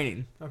spring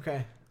training.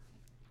 Okay.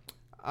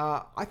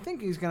 I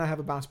think he's going to have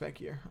a bounce back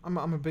year. I'm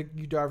a big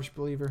Yu Darvish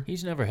believer.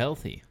 He's never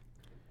healthy.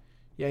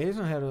 Yeah, he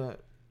hasn't had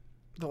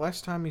the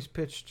last time he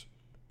pitched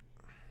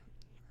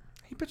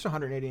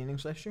 180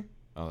 innings last year.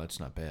 Oh, that's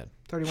not bad.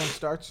 31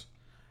 starts.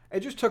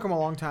 It just took him a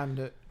long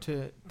time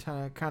to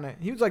kind of.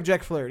 He was like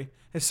Jack Flaherty.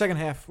 His second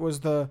half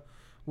was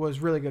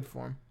really good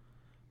for him.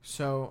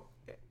 So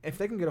if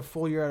they can get a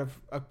full year out of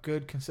a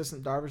good,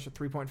 consistent Darvish, a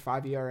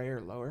 3.5 ERA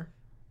or lower,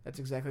 that's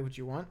exactly what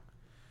you want.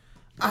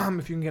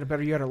 If you can get a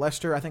better year out of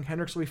Lester, I think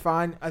Hendricks will be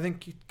fine. I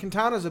think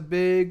Quintana's a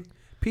big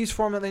piece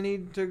for him that they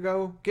need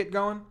to get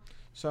going.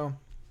 So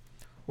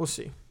we'll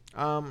see.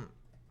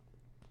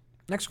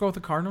 Next, go with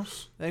the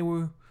Cardinals. They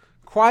were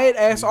quiet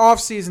ass off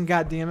season.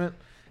 God damn it.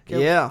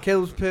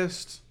 Caleb's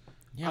pissed.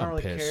 Yeah, I don't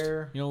really pissed.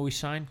 care. You know what we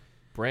signed?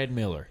 Brad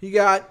Miller. You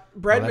got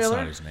Brad Miller. That's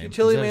not his name.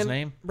 Utility Is that his man,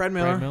 name? Brad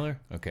Miller. Brad Miller?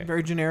 Okay.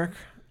 Very generic.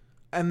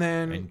 And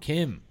then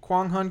Kim.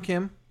 Kwang Hun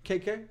Kim.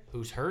 KK.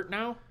 Who's hurt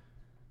now?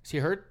 Is he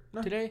hurt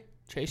today?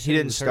 Chase he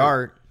didn't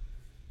start.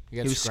 He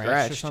was scratched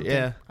or scratched. something?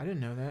 Yeah. I didn't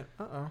know that.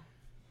 Uh-oh.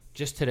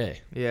 Just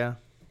today. Yeah.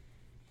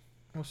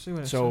 We'll see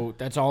what So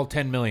that's all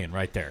 $10 million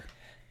right there.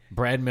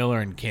 Brad Miller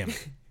and Kim.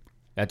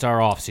 That's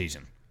our off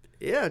season.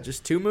 Yeah,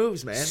 just 2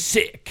 moves, man.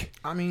 Sick.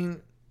 I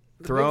mean,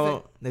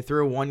 they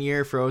threw 1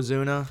 year for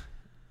Ozuna,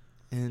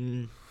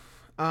 and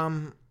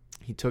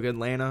he took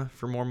Atlanta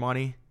for more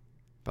money,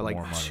 by like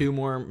 $2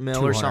 more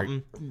mil or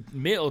something.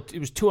 It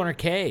was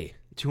 $200K.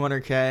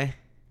 $200K.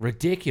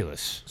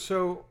 Ridiculous.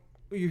 So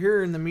you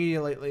hear in the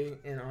media lately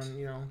and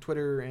on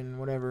Twitter and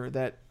whatever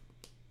that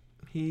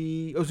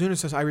Ozuna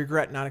says, I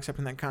regret not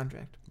accepting that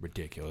contract.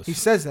 Ridiculous. He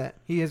says that.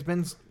 He has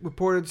been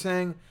reported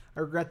saying,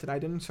 I regret that I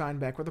didn't sign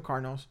back with the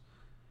Cardinals.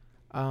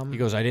 He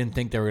goes, I didn't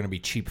think they were going to be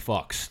cheap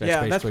fucks.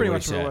 That's pretty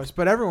much what it was.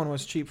 But everyone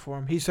was cheap for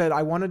him. He said,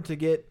 I wanted to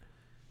get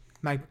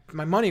my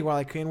money while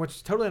I can, which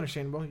is totally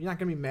understandable. You're not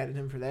going to be mad at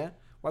him for that.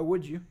 Why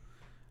would you?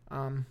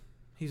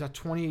 He's a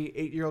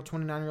 28-year-old,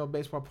 29-year-old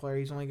baseball player.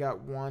 He's only got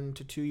 1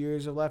 to 2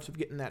 years left of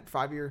getting that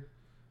 5-year,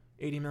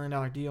 $80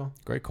 million deal.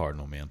 Great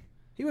Cardinal, man.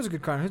 He was a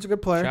good Cardinal. He's a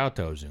good player. Shout out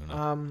to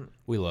Ozuna.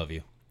 We love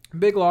you.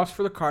 Big loss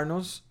for the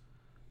Cardinals.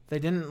 They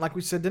didn't, like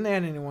we said, didn't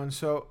add anyone.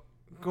 So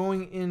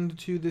going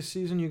into this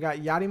season, you got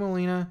Yadi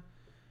Molina,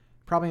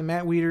 probably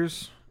Matt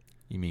Wieters.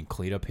 You mean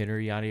cleat-up hitter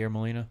Yadier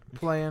Molina?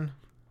 Playing.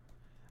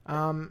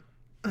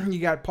 You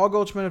got Paul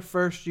Goldschmidt at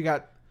first. You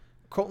got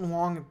Colton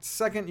Wong at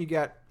second. You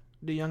got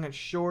DeYoung at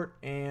short.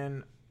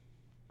 And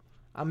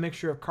a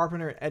mixture of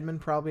Carpenter and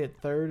Edmund probably at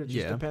third. It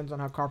just depends on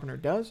how Carpenter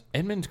does.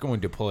 Edmund's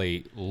going to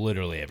play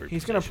literally every position.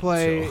 He's going to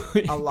play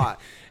a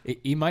lot.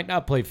 He might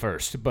not play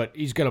first, but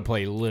he's going to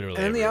play literally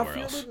everywhere else. And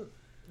in the outfield,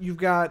 you've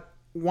got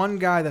one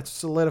guy that's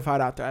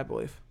solidified out there, I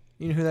believe.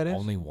 You know who that is?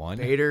 Only one?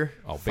 Bader.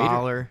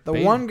 Fowler. The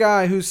one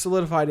guy who's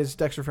solidified is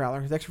Dexter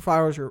Fowler. Dexter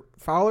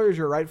Fowler is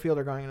your right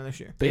fielder going into this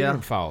year. Bader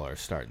and Fowler are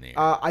starting the year.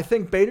 I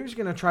think Bader's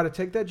going to try to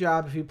take that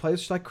job if he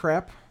plays like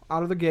crap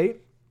out of the gate.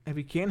 If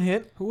he can't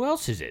hit. Who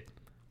else is it?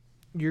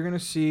 You're going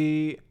to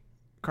see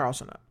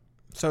Carlson up.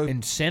 So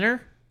in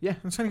center? Yeah,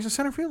 he's a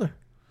center fielder.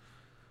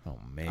 Oh,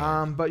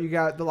 man. But you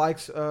got the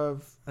likes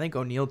of... I think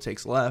O'Neill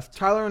takes left.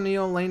 Tyler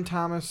O'Neill, Lane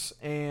Thomas,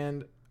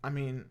 and, I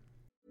mean...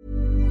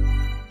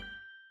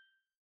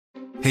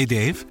 Hey,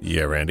 Dave.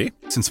 Yeah, Randy?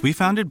 Since we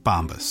founded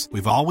Bombas,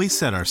 we've always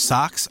said our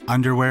socks,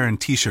 underwear,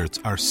 and T-shirts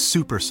are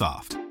super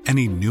soft.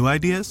 Any new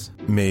ideas?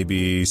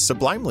 Maybe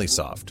sublimely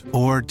soft.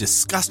 Or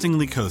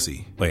disgustingly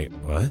cozy. Wait,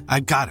 what?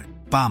 I got it.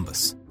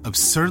 Bombas.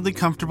 Absurdly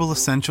comfortable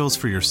essentials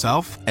for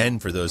yourself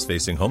and for those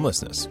facing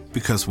homelessness.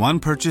 Because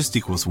one purchased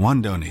equals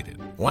one donated.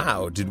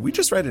 Wow, did we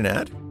just write an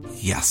ad?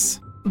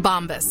 Yes.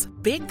 Bombas.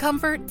 Big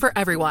comfort for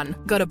everyone.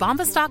 Go to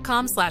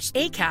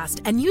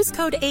bombas.com/ACAST and use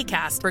code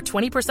ACAST for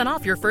 20%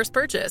 off your first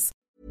purchase.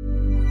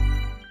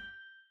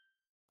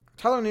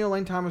 Tyler O'Neill,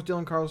 Lane Thomas,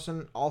 Dylan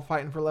Carlson, all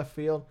fighting for left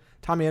field.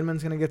 Tommy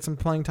Edmonds going to get some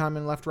playing time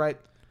in left, right.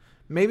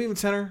 Maybe even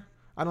center.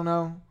 I don't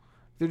know.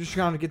 They're just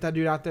trying to get that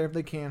dude out there if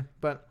they can.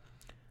 But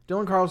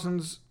Dylan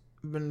Carlson's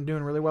been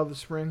doing really well this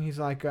spring. He's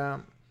like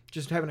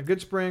just having a good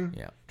spring.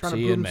 Yeah. Trying to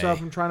prove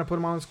himself and trying to put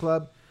him on his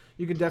club.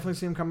 You can definitely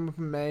see him coming up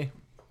in May.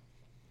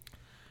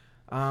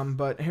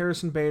 But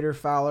Harrison, Bader,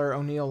 Fowler,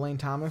 O'Neill, Lane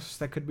Thomas,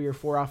 that could be your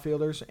 4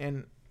 outfielders.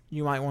 And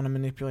you might want to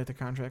manipulate the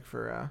contract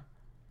for,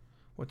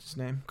 what's his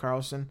name,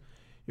 Carlson.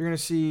 You're going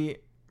to see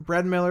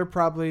Brad Miller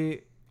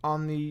probably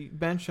on the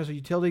bench as a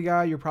utility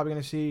guy. You're definitely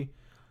going to see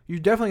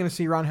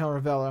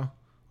Rangel Ravello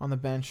on the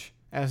bench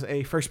as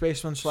a first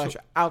baseman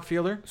 /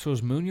 outfielder. So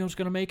is Munoz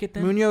going to make it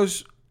then?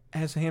 Munoz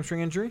has a hamstring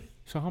injury.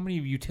 So how many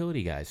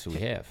utility guys do we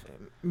have?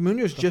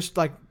 Munoz just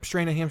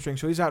strained a hamstring,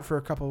 so he's out for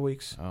a couple of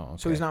weeks. Oh, okay.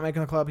 So he's not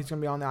making the club. He's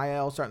going to be on the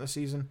IL starting the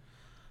season.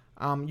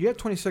 You have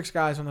 26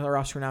 guys on the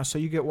roster now, so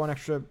you get one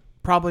extra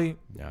probably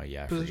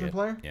position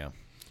player. Yeah.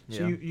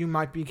 So you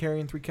might be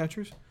carrying 3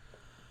 catchers.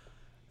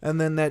 And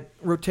then that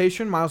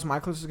rotation, Miles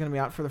Michaelis is going to be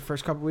out for the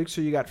first couple of weeks.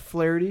 So you got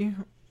Flaherty,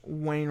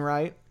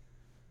 Wainwright,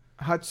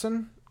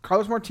 Hudson,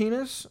 Carlos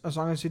Martinez, as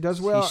long as he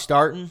does well. He's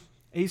starting.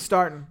 He's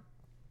starting.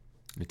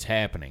 It's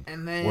happening.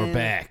 And then we're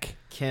back.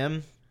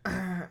 Kim,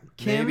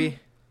 maybe.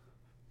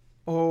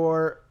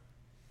 Or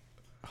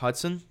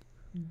Hudson.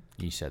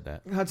 You said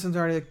that. Hudson's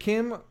already there.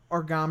 Kim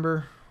or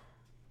Gomber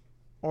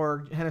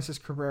or Genesis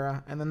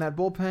Cabrera. And then that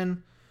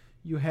bullpen,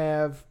 you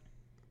have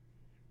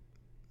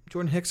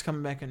Jordan Hicks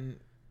coming back in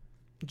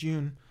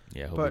June.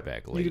 Yeah, he'll but be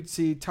back late. You could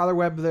see Tyler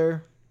Webb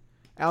there.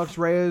 Alex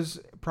Reyes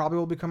probably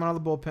will be coming out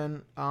of the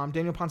bullpen.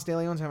 Daniel Ponce de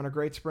Leon's having a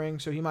great spring,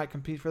 so he might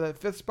compete for that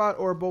 5th spot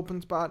or a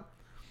bullpen spot.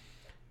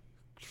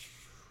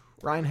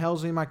 Ryan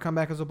Helsley might come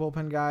back as a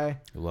bullpen guy.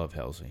 I love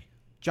Helsley.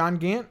 John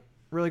Gant,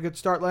 really good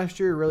start last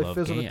year. Really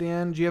fizzled at the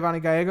end. Giovanni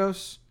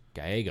Gallegos.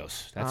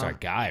 That's our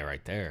guy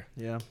right there.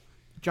 Yeah.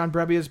 John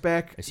Brebbia is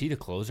back. Is he the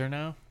closer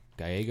now?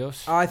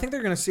 Gallegos? I think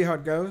they're going to see how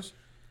it goes.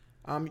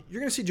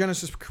 You're going to see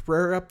Genesis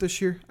Cabrera up this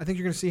year. I think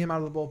you're going to see him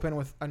out of the bullpen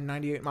with a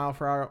 98 mile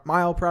per hour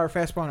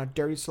fastball and a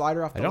dirty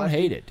slider off the left. I don't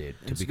hate it, dude.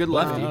 To be good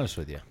lefty. honest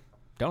with you,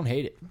 don't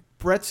hate it.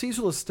 Brett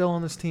Cecil is still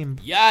on this team.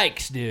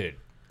 Yikes, dude.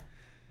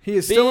 He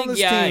is still on this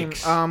team.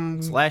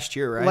 It's last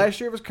year, right?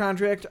 Last year of his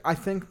contract. I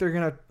think they're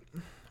going to...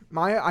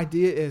 My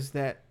idea is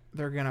that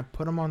they're going to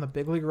put him on the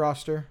big league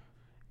roster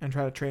and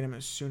try to trade him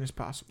as soon as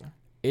possible.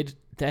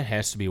 That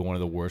has to be one of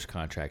the worst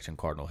contracts in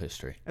Cardinal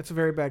history. That's a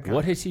very bad contract.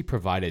 What has he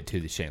provided to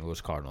the St. Louis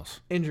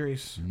Cardinals?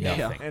 Injuries.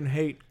 Nothing. And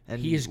hate.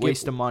 And he is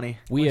waste of money.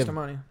 We have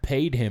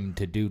paid him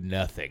to do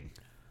nothing.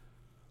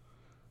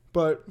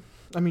 But,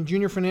 I mean,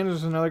 Junior Fernandez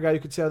is another guy you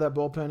could see out of that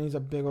bullpen. He's a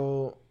big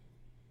old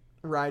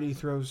righty,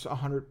 throws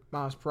 100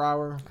 miles per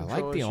hour. I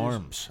like the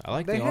arms. I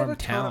like the arm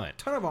talent.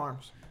 Ton of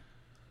arms.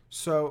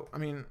 So, I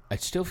mean... I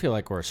still feel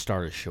like we're a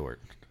starter short.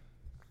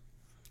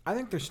 I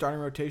think their starting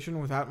rotation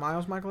without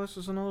Miles Michaelis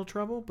is in a little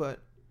trouble,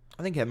 but...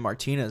 I think having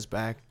Martinez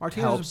back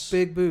Martinez is a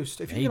big boost.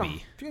 If you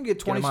can get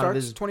 20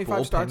 starts,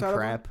 25 starts out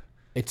of him.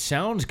 It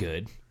sounds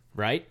good,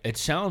 right? It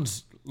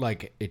sounds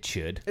like it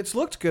should. It's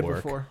looked good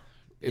before.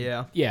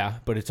 Yeah,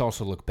 but it's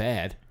also looked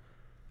bad.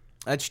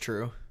 That's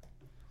true.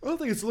 I don't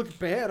think it's looked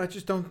bad. I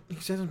just don't... He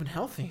hasn't been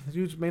healthy. The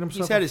dude's made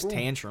himself He's had his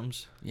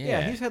tantrums.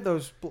 Yeah, he's had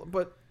those...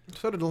 But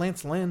so did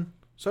Lance Lynn.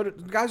 So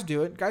did... Guys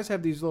do it. Guys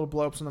have these little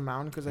blow-ups on the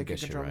mound because they can't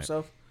control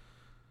themselves.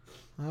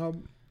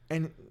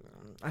 And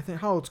I think...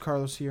 How old's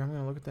Carlos here? I'm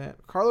going to look at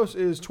that. Carlos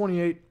is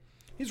 28.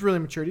 He's really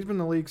matured. He's been in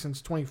the league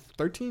since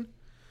 2013.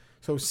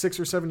 So 6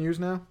 or 7 years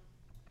now.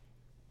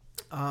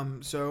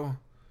 So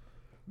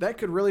that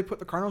could really put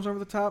the Cardinals over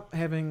the top,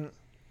 having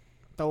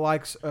the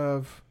likes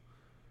of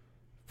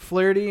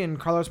Flaherty and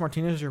Carlos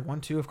Martinez as your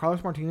 1-2. If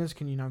Carlos Martinez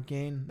can,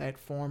 gain that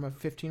form of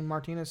 15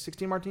 Martinez,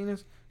 16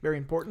 Martinez, very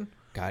important.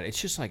 God,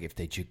 it's just like if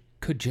they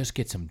could just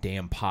get some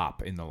damn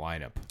pop in the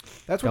lineup.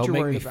 That's what you're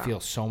worried about. Make me feel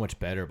so much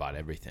better about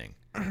everything.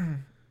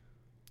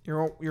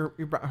 You're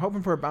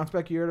hoping for a bounce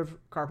back year out of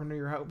Carpenter.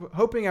 You're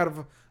hoping out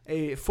of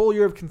a full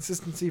year of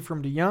consistency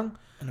from DeYoung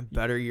and a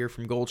better year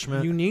from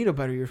Goldschmidt. You need a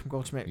better year from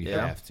Goldschmidt. You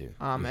have to.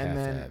 And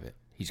then have it.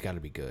 He's got to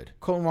be good.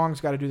 Colton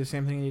Wong's got to do the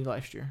same thing he did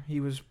last year. He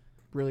was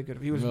really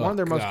good. He was one of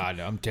their most. God,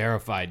 I'm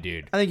terrified,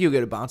 dude. I think you'll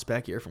get a bounce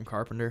back year from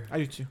Carpenter. I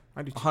do too.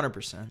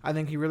 100%. I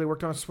think he really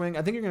worked on his swing.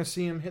 I think you're going to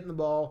see him hitting the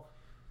ball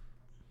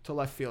to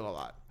left field a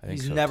lot.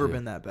 He's never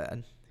been that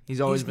bad. He's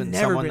always been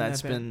someone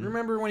that's been.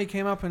 Remember when he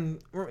came up in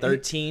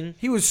 13?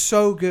 He was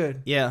so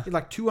good. Yeah. He had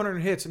like 200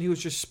 hits, and he was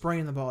just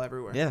spraying the ball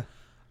everywhere. Yeah.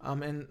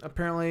 And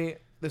apparently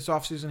this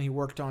offseason he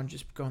worked on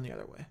just going the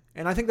other way.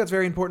 And I think that's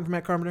very important for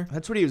Matt Carpenter.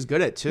 That's what he was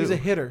good at, too. He's a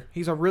hitter.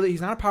 He's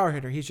not a power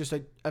hitter. He's just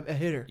a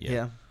hitter.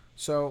 Yeah.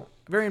 So,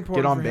 very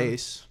important Get on for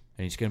base.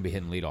 And he's going to be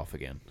hitting leadoff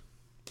again.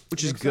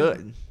 Which is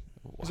good.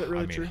 Is that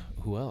really true?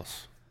 Who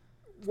else?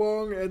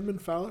 Wong,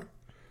 Edmund, Fowler.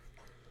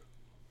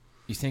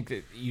 You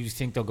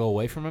think they'll go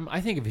away from him?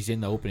 I think if he's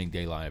in the opening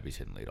day lineup, he's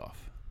hitting leadoff.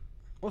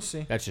 We'll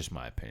see. That's just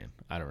my opinion.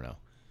 I don't know.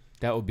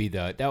 That would be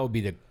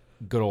the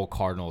good old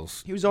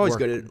Cardinals. He was always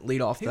good at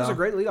leadoff. He was a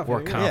great leadoff.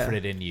 We're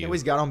confident in you. He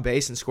always got on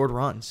base and scored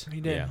runs.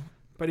 He did. Yeah.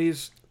 But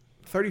he's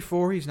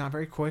 34. He's not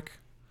very quick.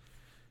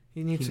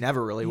 He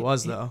never really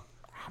was, though.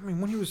 I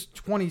mean, when he was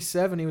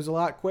 27, he was a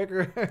lot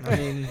quicker. I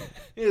mean,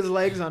 he had his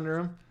legs under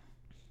him.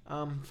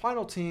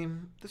 Final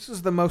team. This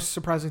is the most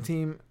surprising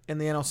team in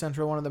the NL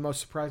Central. One of the most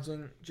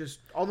surprising. Just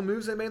all the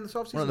moves they made in the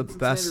offseason. One of the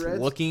best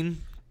looking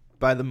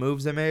by the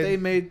moves they made. They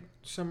made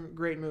some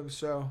great moves.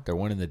 So they're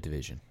winning the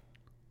division.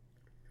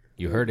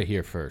 You heard it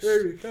here first.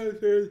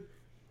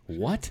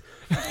 What?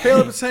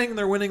 Caleb is saying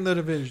they're winning the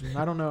division.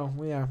 I don't know.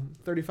 Yeah,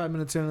 35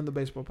 minutes in the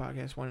baseball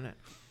podcast, winning it.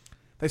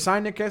 They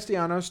signed Nick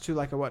Castellanos to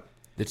like a what?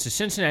 It's the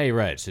Cincinnati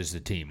Reds is the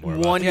team.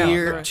 1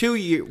 year, 2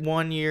 year,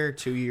 1 year,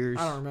 2 years.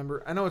 I don't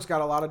remember. I know it's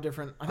got a lot of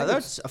different. I think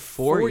it's a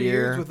 4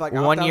 year with like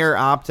 1 year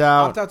opt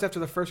out. Opt-outs after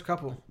the first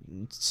couple.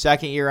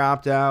 Second year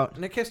opt out.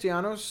 Nick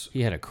Castellanos.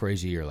 He had a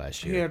crazy year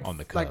last year on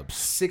the Cubs. Like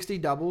 60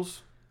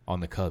 doubles.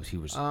 On the Cubs, he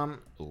was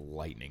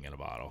lightning in a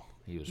bottle.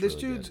 He was. This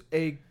dude's good.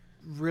 A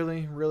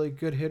really, really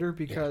good hitter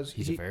because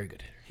he's a very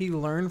good hitter. He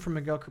learned from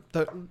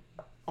the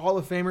Hall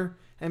of Famer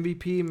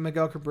MVP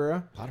Miguel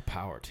Cabrera. A lot of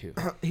power too.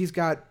 He's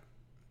got.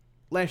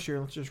 Last year,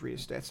 let's just read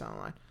his stats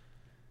online.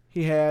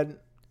 He had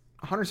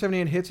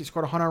 178 hits. He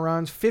scored 100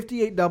 runs,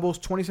 58 doubles,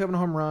 27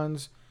 home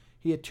runs.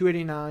 He had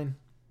 289.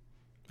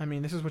 I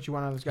mean, this is what you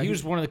want out of this guy. He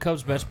was one of the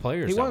Cubs' best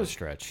players down the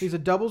stretch. He's a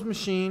doubles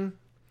machine.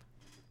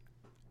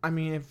 I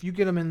mean, if you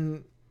get him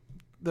in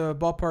the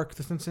ballpark,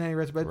 the Cincinnati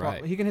Reds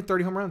ballpark, he can hit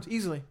 30 home runs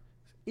easily.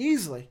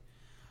 Easily.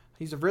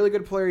 He's a really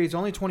good player. He's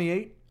only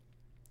 28.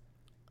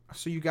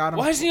 So you got him.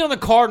 Why isn't he on the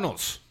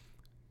Cardinals?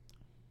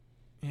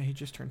 Yeah, he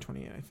just turned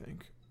 28, I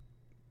think.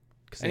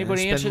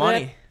 Anybody answer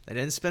that? They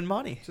didn't spend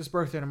money. It's his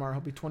birthday tomorrow. He'll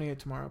be 28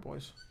 tomorrow,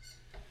 boys.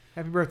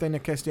 Happy birthday,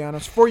 Nick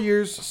Castellanos. 4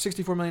 years,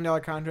 $64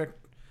 million contract.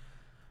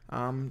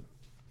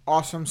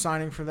 Awesome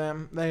signing for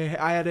them.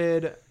 I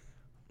added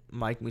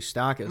Mike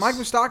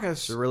Moustakas.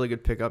 It's a really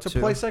good pickup, to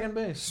play second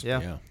base.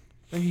 Yeah.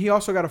 And he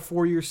also got a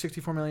 4 year,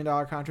 $64 million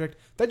contract.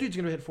 That dude's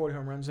going to hit 40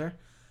 home runs there.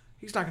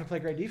 He's not going to play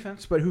great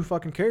defense, but who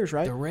fucking cares,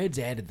 right? The Reds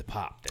added the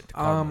pop that the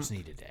Cardinals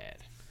needed to add.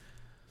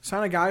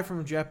 Signed a guy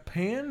from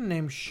Japan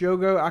named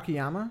Shogo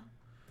Akiyama.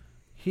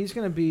 He's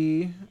going to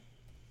be,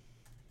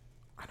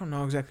 I don't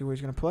know exactly where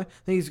he's going to play. I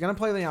think he's going to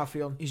play in the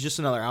outfield. He's just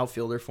another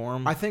outfielder for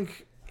him. I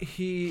think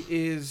he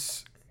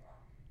is,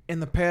 in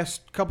the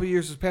past couple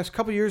years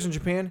in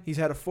Japan, he's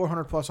had a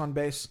 400-plus on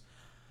base.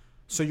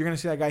 So you're going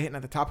to see that guy hitting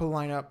at the top of the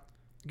lineup,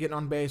 getting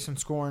on base and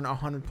scoring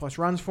 100-plus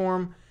runs for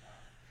him.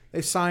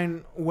 They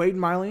signed Wade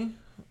Miley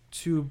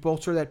to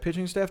bolster that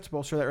pitching staff, to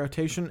bolster that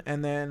rotation,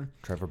 and then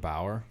Trevor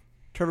Bauer,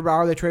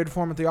 they traded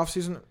for him at the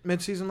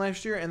midseason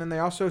last year, and then they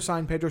also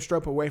signed Pedro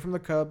Strop away from the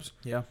Cubs,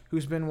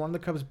 who's been one of the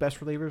Cubs' best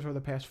relievers over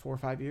the past 4 or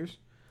 5 years.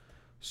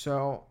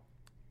 So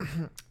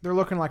they're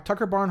looking like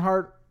Tucker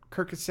Barnhart,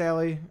 Kirk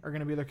Casale are going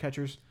to be their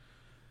catchers.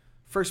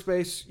 First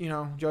base,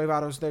 Joey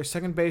Votto's there.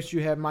 Second base,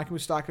 you have Mike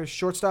Moustakas.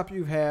 Shortstop,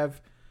 you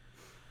have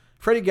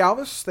Freddie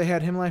Galvis. They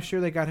had him last year.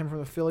 They got him from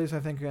the Phillies, I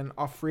think,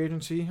 off free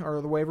agency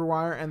or the waiver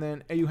wire. And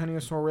then Eugenio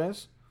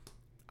Suarez.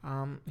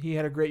 He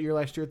had a great year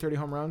last year, 30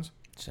 home runs.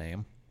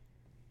 Sam.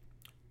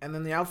 And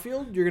then the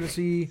outfield, you're going to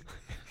see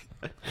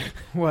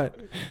what?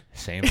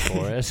 Sam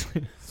Flores.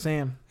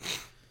 Sam.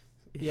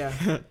 Yeah.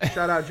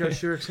 Shout out Joe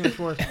Shurik, Sam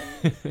Flores.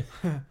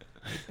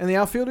 And the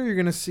outfielder, you're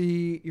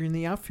in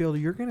the outfield,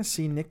 you're going to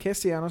see Nick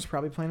Castellanos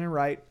probably playing in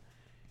right.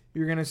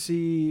 You're going to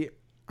see,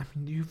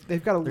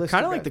 they've got a list.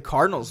 Kind of like the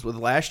Cardinals with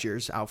last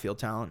year's outfield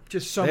talent.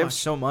 Just so they much. Have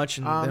so much,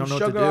 and they don't know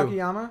Shogo what to do.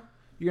 Akiyama,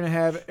 you're going to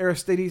have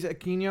Aristides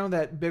Aquino,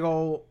 that big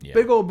old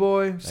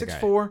boy,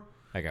 6'4".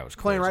 That guy was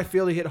playing crazy. Right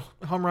field. He hit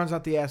home runs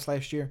out the ass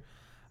last year.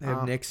 They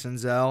have Nick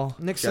Senzel.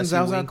 Nick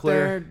Senzel's out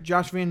there.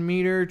 Josh Van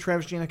Meter,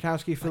 Travis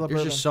Janikowski, Philip Ervin.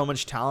 There's just so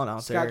much talent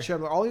out there. Scott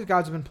Schebler. All these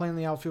guys have been playing in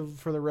the outfield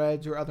for the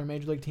Reds or other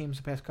major league teams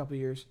the past couple of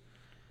years.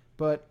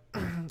 But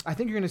I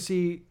think you're going to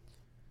see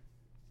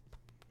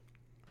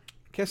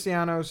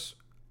Castellanos,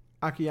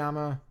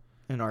 Akiyama,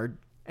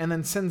 and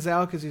then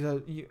Senzel because he's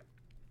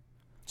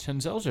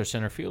Senzel's our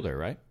center fielder,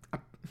 right?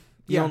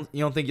 You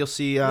don't think you'll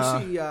see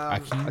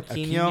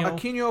Aquino?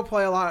 Aquino will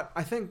play a lot.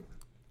 I think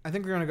we're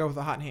going to go with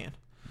a hot hand.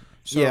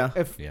 So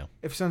if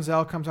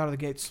Senzel comes out of the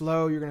gate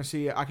slow, you're going to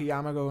see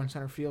Akiyama go in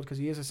center field because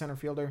he is a center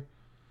fielder.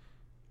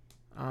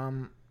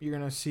 You're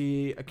going to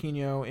see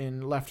Aquino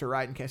in left or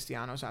right and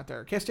Castellanos out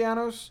there.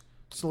 Castellanos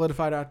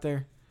solidified out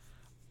there.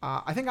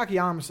 I think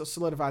Akiyama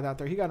solidified out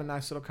there. He got a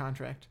nice little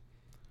contract.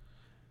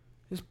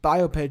 His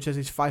bio page says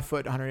he's 5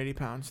 foot, 180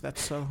 pounds.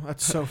 That's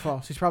so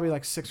false. He's probably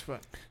like 6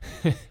 foot.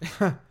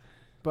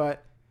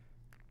 But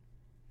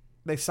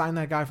they signed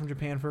that guy from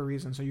Japan for a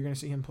reason, so you're going to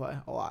see him play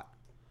a lot.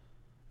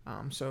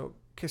 So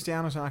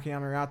Castellanos and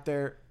Akiyama are out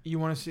there. You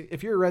want to see,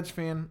 if you're a Reds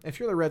fan, if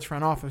you're the Reds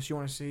front office, you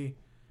want to see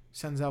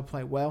Senzel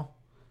play well.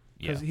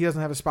 Because he doesn't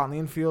have a spot in the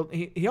infield.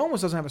 He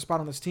almost doesn't have a spot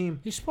on this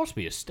team. He's supposed to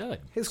be a stud.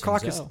 His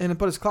clock is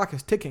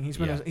ticking. He's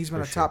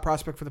been a top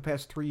prospect for the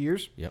past 3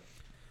 years. Yep.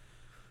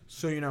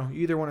 So you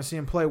either want to see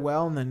him play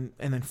well and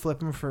then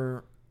flip him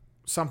for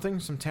some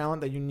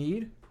talent that you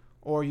need,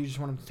 or you just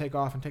want him to take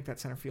off and take that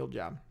center field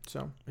job.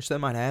 So, which that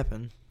might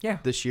happen. Yeah,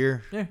 this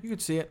year. Yeah, you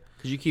could see it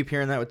because you keep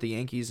hearing that with the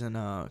Yankees and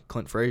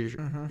Clint Frazier.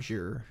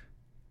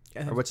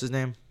 Mm-hmm. Or what's his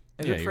name?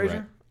 Is it Frazier?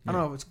 Right. I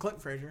don't know. It's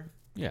Clint Frazier.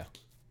 Yeah,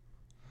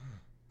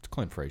 it's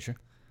Clint Frazier.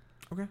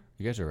 Okay,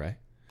 you guys are right.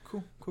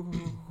 Cool.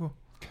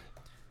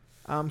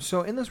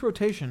 So in this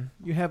rotation,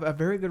 you have a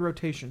very good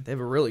rotation. They have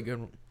a really good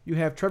one. You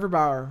have Trevor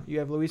Bauer. You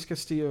have Luis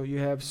Castillo. You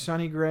have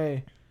Sonny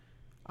Gray.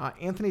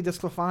 Anthony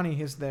DeSclafani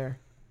is there.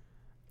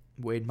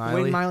 Wade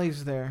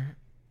Miley's there.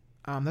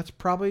 That's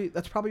probably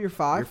your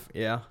 5.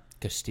 Yeah.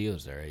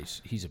 Castillo's their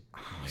ace.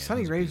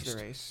 Sonny Gray's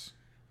their ace.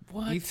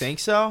 What? You think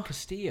so?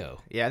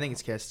 Castillo. Yeah, I think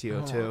it's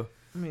Castillo too.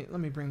 Let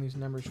me bring these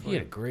numbers for you. He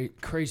had a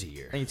great, crazy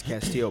year. I think it's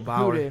Castillo.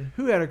 Bauer.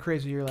 Who had a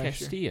crazy year last year?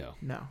 Castillo.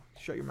 No.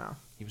 Shut your mouth.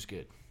 He was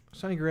good.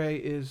 Sonny Gray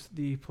is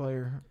the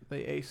player,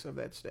 the ace of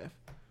that staff.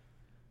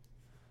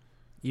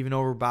 Even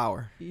over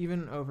Bauer.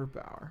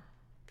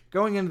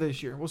 Going into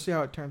this year, we'll see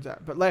how it turns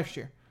out. But last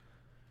year,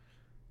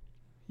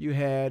 you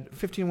had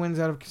 15 wins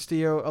out of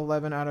Castillo,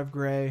 11 out of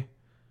Gray.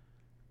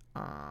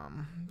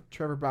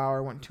 Trevor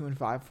Bauer went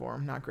 2-5 for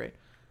him. Not great.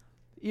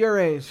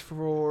 ERAs in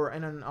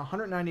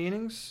 190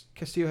 innings,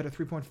 Castillo had a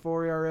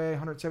 3.4 ERA.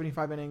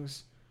 175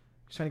 innings,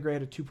 Sonny Gray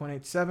had a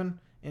 2.87.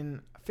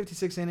 In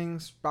 56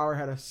 innings, Bauer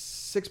had a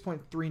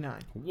 6.39.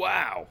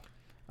 Wow.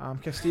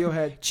 Castillo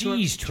had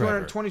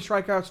 220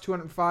 strikeouts,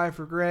 205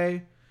 for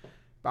Gray.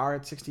 Bauer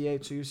had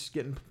 68, so he was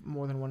getting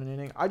more than one an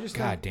inning.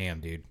 God damn,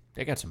 dude.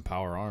 They got some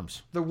power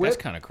arms. That's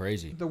kind of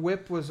crazy. The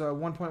whip was a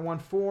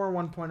 1.14,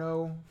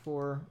 1.0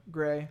 for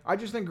Gray. I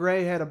just think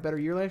Gray had a better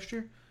year last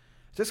year.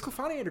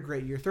 DeSclafani had a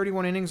great year.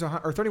 31 games,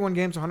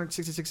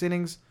 166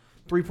 innings,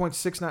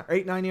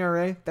 3.89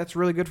 ERA. That's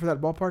really good for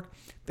that ballpark.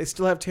 They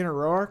still have Tanner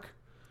Roark.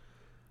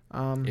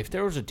 If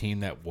there was a team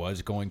that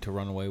was going to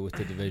run away with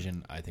the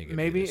division, I think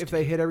maybe if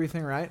they hit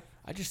everything right.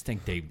 I just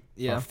think they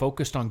are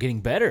focused on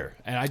getting better,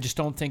 and I just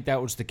don't think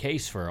that was the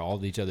case for all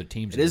these other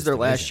teams. It is their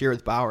last year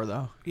with Bauer,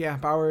 though. Yeah,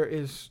 Bauer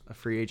is a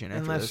free agent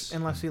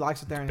unless he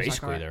likes it there. And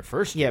basically their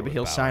first. Yeah, but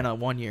he'll sign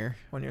on 1 year.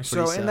 1 year.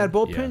 So in that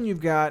bullpen,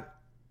 you've got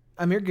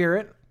Amir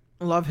Garrett.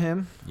 Love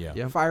him.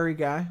 Yeah. Fiery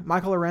guy.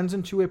 Michael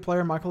Lorenzen, two-way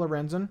player. Michael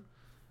Lorenzen.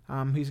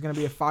 He's going to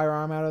be a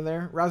firearm out of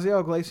there. Raziel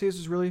Iglesias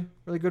is really,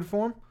 really good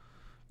for him.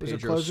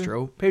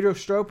 Pedro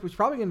Strop was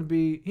probably going to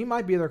be. He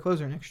might be their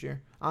closer next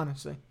year.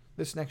 Honestly,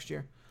 this next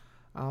year.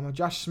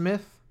 Josh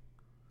Smith,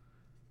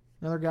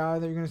 another guy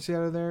that you're going to see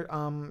out of there.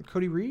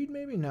 Cody Reed,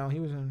 maybe? No, he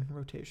was in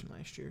rotation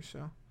last year.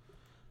 So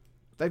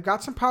they've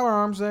got some power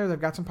arms there.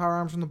 They've got some power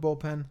arms in the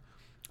bullpen.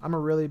 I'm a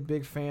really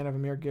big fan of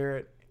Amir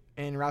Garrett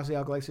and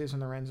Raziel Iglesias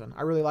and Lorenzen.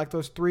 I really like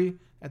those three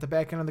at the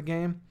back end of the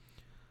game.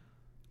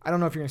 I don't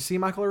know if you're going to see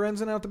Michael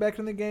Lorenzen out the back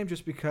end of the game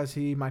just because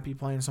he might be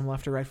playing some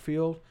left or right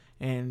field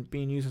and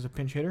being used as a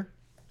pinch hitter.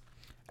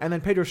 And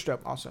then Pedro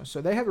Strop also.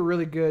 So they have a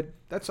really good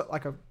 – that's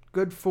like a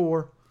good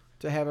 4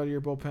 to have out of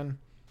your bullpen.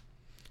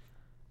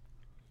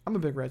 I'm a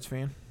big Reds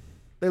fan.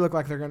 They look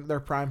like they're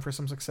primed for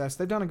some success.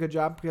 They've done a good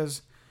job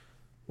because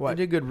They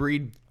did good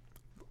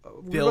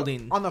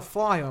rebuilding. On the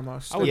fly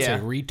almost. I would say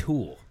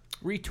retool.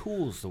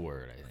 Retool's the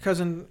word, I think. Because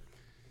in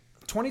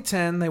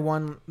 2010, they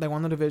won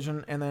the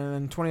division, and then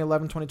in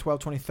 2011, 2012,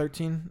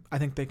 2013, I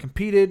think they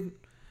competed.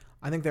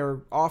 I think they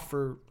were off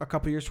for a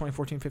couple years,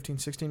 2014, 15,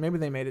 16. Maybe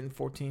they made it in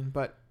 14,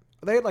 but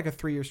they had like a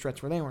 3-year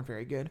stretch where they weren't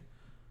very good.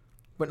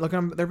 But look at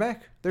them, they're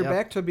back. They're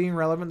back to being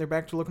relevant. They're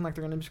back to looking like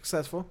they're going to be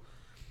successful.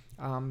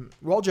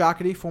 Walt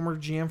Jocketty, former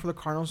GM for the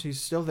Cardinals,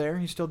 he's still there.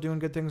 He's still doing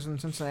good things in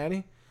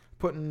Cincinnati,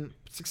 putting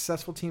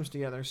successful teams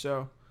together.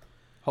 So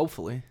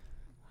hopefully.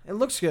 It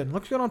looks good. It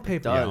looks good on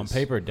paper. Yeah, on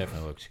paper it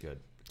definitely looks good.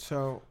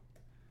 So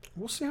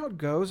we'll see how it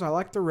goes. I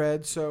like the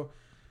Reds. So,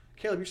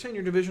 Caleb, you're saying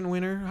your division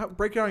winner.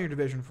 Break down your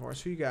division for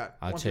us. Who you got?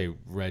 I'd say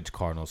Reds,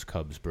 Cardinals,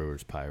 Cubs,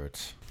 Brewers,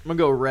 Pirates. I'm going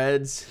to go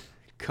Reds,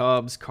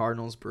 Cubs,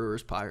 Cardinals,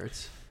 Brewers,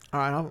 Pirates. All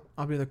right,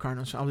 I'll be the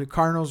Cardinals. I'll be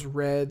Cardinals,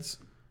 Reds,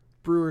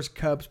 Brewers,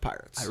 Cubs,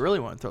 Pirates. I really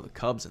want to throw the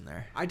Cubs in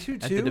there. I do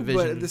too,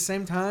 but at the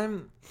same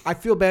time, I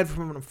feel bad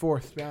for moving to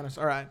 4th, to be honest.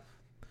 All right.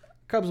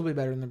 Cubs will be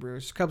better than the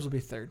Brewers. Cubs will be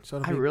 3rd. So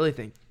I really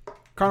think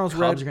Cardinals,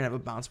 Cubs are going to have a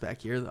bounce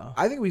back year, though.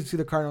 I think we see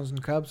the Cardinals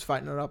and Cubs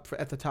fighting it up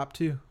at the top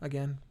 2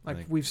 again, like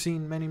we've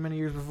seen many, many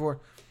years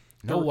before.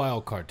 No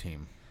wild card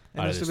team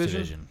out of this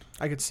division.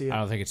 I could see it. I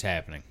don't think it's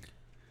happening.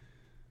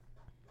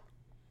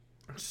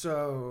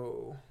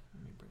 So,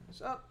 let me bring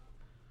this up.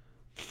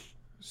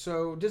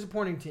 So,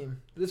 disappointing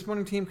team. The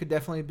disappointing team could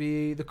definitely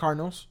be the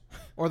Cardinals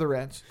or the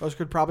Reds. Those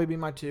could probably be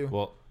my 2.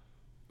 Well,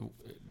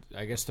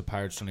 I guess the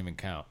Pirates don't even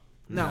count.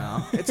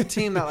 No. It's a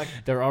team that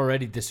they're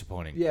already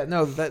disappointing. Yeah,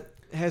 no, that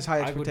has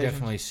high expectations.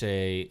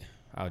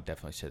 I would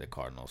definitely say the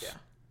Cardinals. Yeah.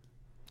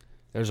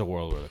 There's a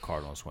world where the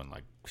Cardinals win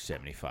like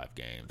 75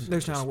 games.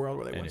 There's not a world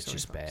where they win 75. It's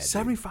just bad.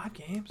 75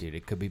 games? Dude,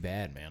 it could be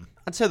bad, man.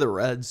 I'd say the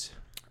Reds.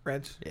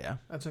 Reds? Yeah.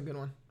 That's a good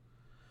one.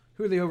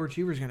 Who are the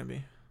overachievers going to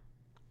be?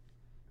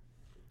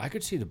 I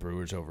could see the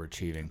Brewers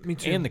overachieving. Me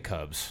too. And the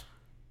Cubs.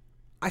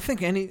 I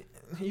think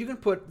you can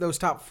put those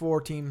top 4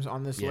 teams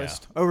on this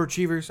list.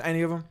 Overachievers,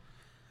 any of them.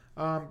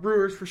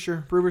 Brewers for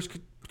sure. Brewers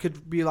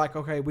could be like,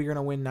 okay, we're going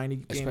to win 90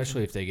 games.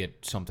 Especially if they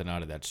get something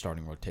out of that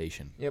starting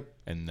rotation. Yep.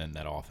 And then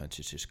that offense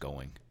is just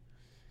going.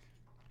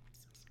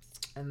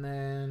 And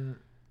then,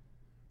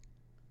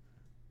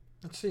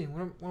 let's see.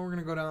 When we're going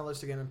to go down the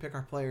list again and pick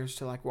our players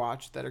to, like,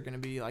 watch that are going to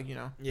be, like,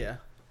 Yeah.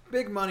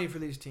 big money for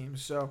these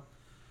teams. So,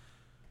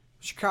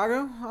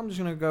 Chicago, I'm just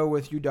going to go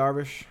with Yu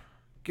Darvish.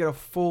 Get a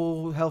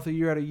full, healthy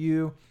year out of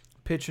Yu.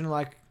 Pitching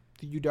like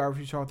the Yu Darvish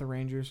you saw with the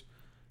Rangers.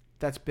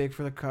 That's big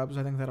for the Cubs.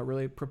 I think that'll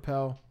really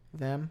propel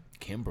them.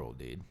 Kimbrel,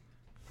 dude.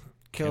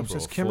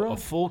 Kimbrel? A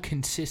full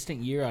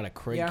consistent year out of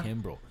Craig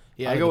Kimbrel.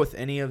 Yeah, I go with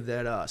any of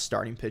that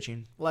starting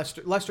pitching.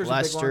 Lester's a big one.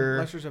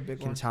 Lester's a big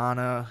one.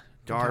 Quintana,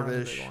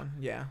 Darvish. A big one.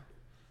 Yeah.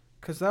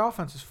 Because the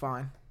offense is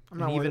fine. I'm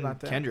not worried about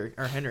that.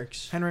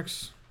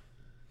 Hendricks.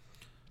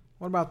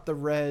 What about the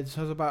Reds?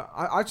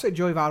 I'd say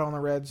Joey Votto on the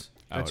Reds.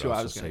 That's who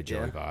I was going to say.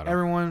 Joey Votto.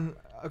 Everyone,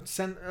 I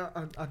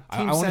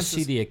want to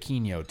see the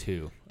Aquino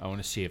too. I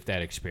want to see if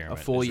that experiment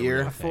a full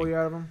year out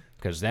of him.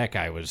 Because that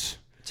guy was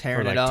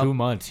tearing for it like up. 2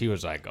 months. He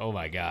was like, oh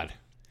my god,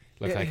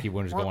 looked like he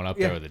was going up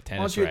there with a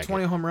tennis racket.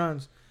 20 home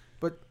runs,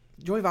 but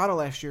Joey Votto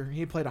last year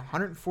he played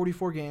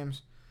 144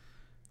 games.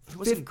 It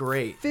wasn't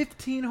great.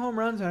 15 home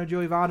runs out of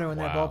Joey Votto in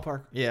that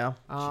ballpark. Yeah.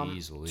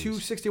 Jeez Louise.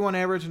 261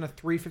 average and a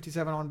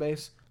 357 on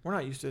base. We're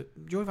not used to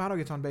it. Joey Votto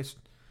gets on base.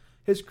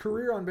 His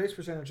career on base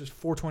percentage is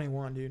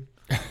 .421, dude.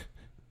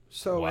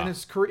 So in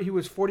his career, he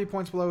was 40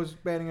 points below his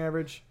batting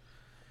average,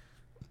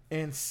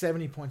 and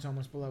 70 points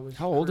almost below his.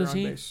 How old is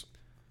he? Base.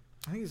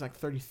 I think he's like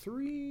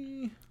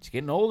 33. He's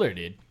getting older,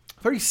 dude.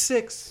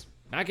 36.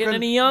 Not getting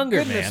any younger,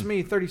 goodness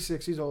me,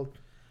 36. He's old.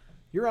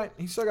 You're right.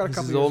 He's still got a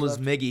couple years left. He's as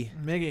old as Miggy.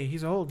 Miggy,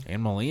 he's old.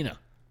 And Molina.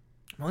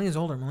 Molina's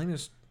older.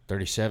 Molina's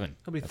 37.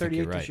 He'll be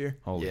 38 this year.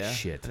 Holy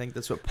shit. I think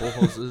that's what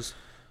Pujols is.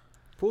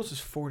 Pujols is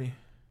 40.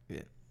 Yeah.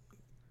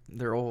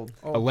 They're old.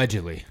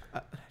 Allegedly.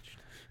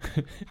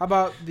 How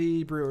about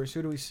the Brewers?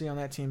 Who do we see on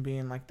that team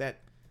being like that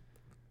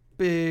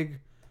big?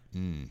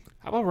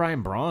 How about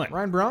Ryan Braun?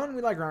 Ryan Braun?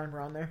 We like Ryan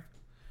Braun there.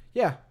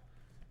 Yeah.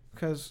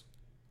 Because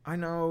I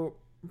know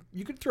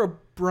you could throw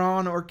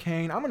Braun or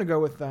Kane. I'm going to go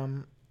with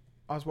Oswaldo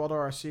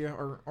Arcia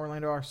or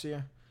Orlando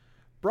Arcia.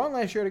 Braun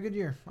last year had a good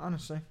year,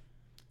 honestly.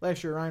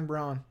 Last year, Ryan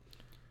Braun.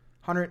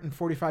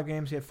 145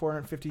 games. He had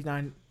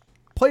 459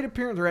 plate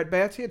appearances or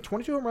at-bats. He had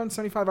 22 home runs,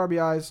 75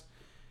 RBIs.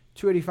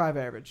 285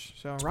 average.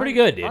 So it's pretty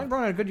good, dude. Ryan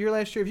Braun had a good year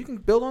last year. If you can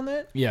build on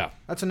that,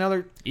 that's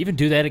another. Even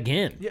do that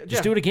again. Yeah,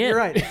 just do it again. You're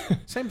right.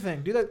 Same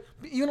thing. Do that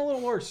even a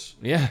little worse.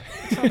 Yeah,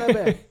 it's not that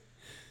bad.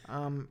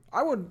 I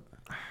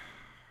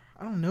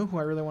don't know who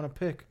I really want to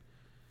pick.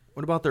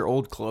 What about their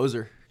old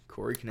closer,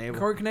 Corey Knebel?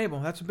 Corey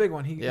Knebel, that's a big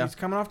one. He's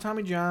coming off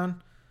Tommy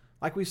John.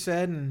 Like we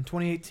said in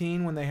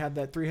 2018 when they had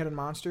that three-headed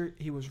monster,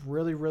 he was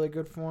really, really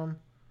good for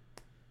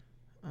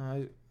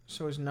him.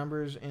 So his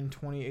numbers in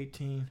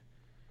 2018.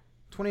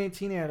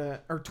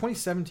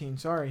 2017,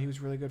 sorry, he was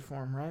really good for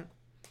him, right?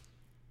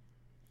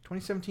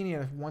 2017, he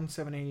had a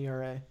 1.78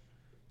 ERA,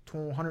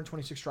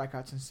 126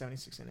 strikeouts in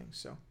 76 innings.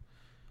 So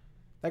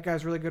that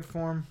guy's really good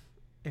for him.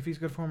 If he's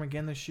good for him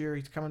again this year,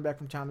 he's coming back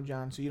from Tommy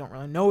John, so you don't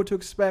really know what to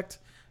expect.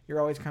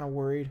 You're always kind of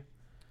worried.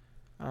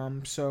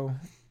 So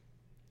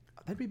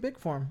that'd be big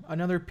for him.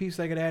 Another piece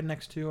they could add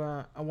next to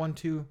a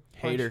 1-2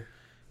 Hader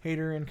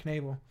and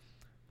Knebel.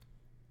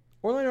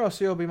 Orlando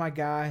Arcia will be my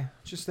guy.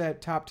 Just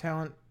that top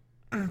talent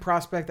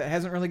prospect that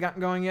hasn't really gotten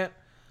going yet,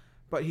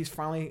 but he's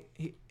finally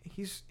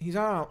he's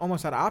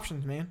almost out of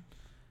options, man.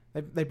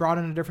 They brought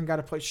in a different guy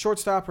to play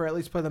shortstop or at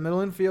least play the middle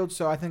infield,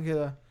 so I think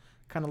he'll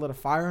kind of lit a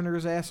fire under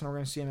his ass, and we're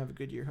going to see him have a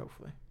good year,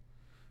 hopefully.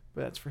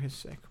 But that's for his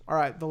sake. All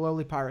right, the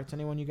lowly Pirates.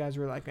 Anyone you guys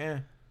were like,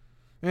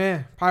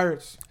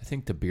 Pirates. I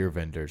think the beer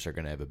vendors are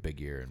going to have a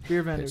big year in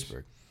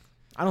Pittsburgh.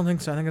 I don't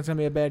think so. I think it's going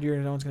to be a bad year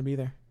and no one's going to be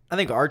there. I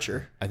think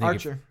Archer. I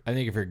think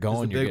if you're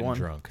going, you're getting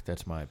drunk.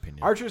 That's my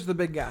opinion. Archer's the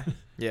big guy.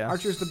 Yeah.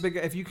 Archer's the big guy.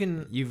 If you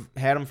can... You've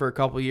had him for a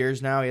couple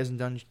years now. He hasn't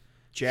done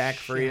jack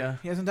for you.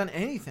 He hasn't done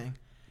anything.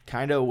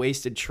 Kind of a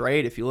wasted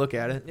trade if you look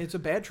at it. It's a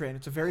bad trade.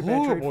 It's a very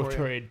bad trade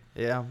for you.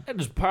 Yeah.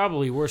 That is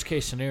probably worst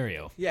case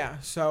scenario. Yeah.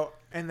 So,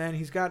 and then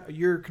he's got a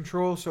year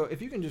control. So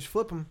if you can just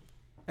flip him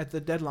at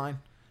the deadline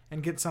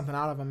and get something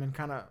out of him and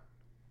kind of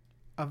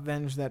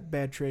avenge that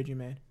bad trade you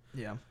made.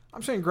 Yeah.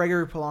 I'm saying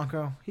Gregory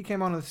Polanco. He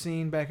came onto the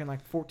scene back in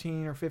like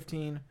 14 or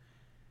 15.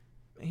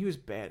 He was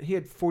bad. He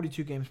had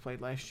 42 games played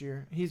last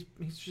year. He's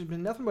just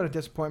been nothing but a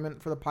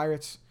disappointment for the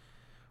Pirates.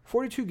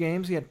 42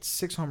 games. He had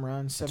 6 home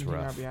runs, 17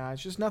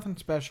 RBIs. Just nothing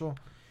special.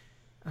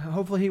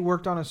 Hopefully he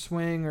worked on his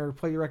swing or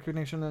plate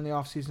recognition in the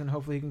offseason.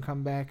 Hopefully he can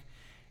come back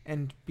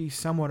and be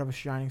somewhat of a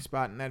shining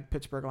spot in that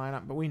Pittsburgh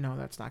lineup. But we know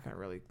that's not going to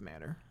really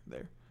matter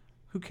there.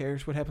 Who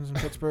cares what happens in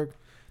Pittsburgh?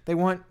 They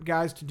want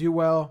guys to do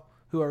well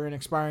who are in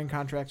expiring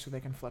contracts so they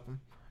can flip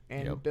them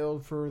and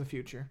build for the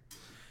future.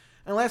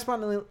 And last but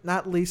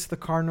not least, the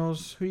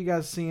Cardinals. Who you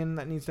guys seeing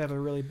that needs to have a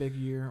really big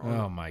year?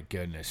 Oh, my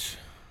goodness.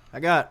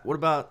 What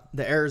about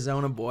the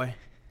Arizona boy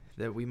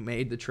that we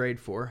made the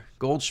trade for?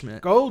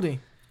 Goldschmidt. Goldie.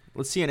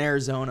 Let's see an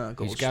Arizona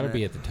Goldschmidt. He's got to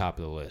be at the top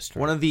of the list, right?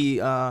 One of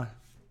the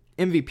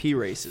MVP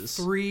races.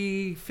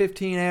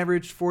 315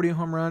 average, 40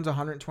 home runs,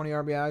 120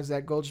 RBIs.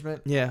 That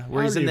Goldschmidt. Yeah,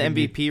 where he's in the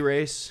MVP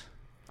race.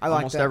 I like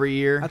almost that. every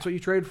year. That's what you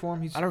trade for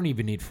him. I don't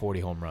even need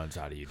 40 home runs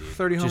out of you, dude.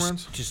 30 home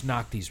runs? Just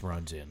knock these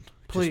runs in.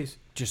 Please.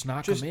 Just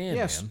knock them in,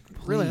 yes, man.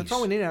 Really, that's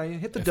all we need out of you.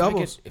 Hit the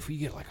doubles. If we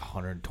get like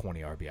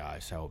 120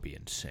 RBIs, that would be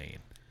insane.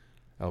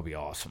 That would be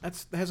awesome.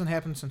 That hasn't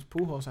happened since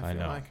Pujols, I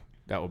feel like.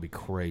 That would be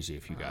crazy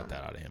if you got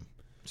that out of him.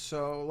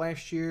 So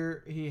last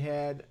year he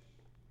had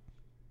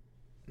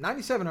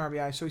 97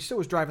 RBI, so he still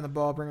was driving the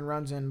ball, bringing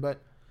runs in,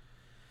 but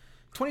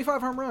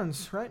 25 home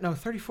runs, right? No,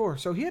 34.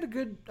 So he had a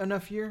good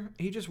enough year.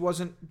 He just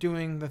wasn't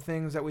doing the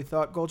things that we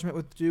thought Goldschmidt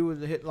would do,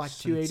 with the hit like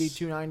 280,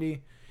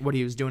 290. What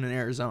he was doing in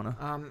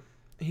Arizona.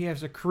 He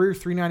has a career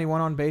 391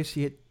 on base.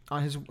 He hit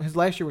on his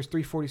last year was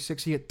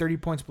 346. He hit 30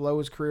 points below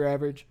his career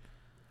average.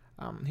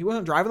 He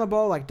wasn't driving the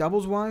ball like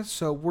doubles wise,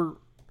 so we're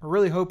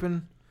really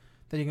hoping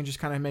that he can just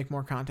kind of make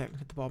more contact and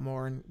hit the ball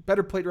more and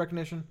better plate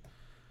recognition.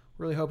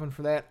 Really hoping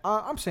for that.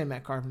 I'm saying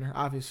Matt Carpenter,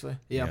 obviously.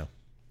 Yeah.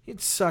 He had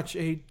such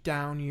a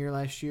down year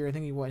last year. I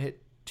think he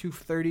hit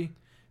 230,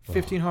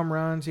 15 home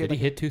runs. Did he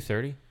hit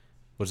 230?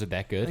 Was it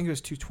that good? I think it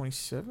was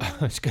 227.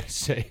 I was gonna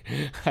say,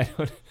 I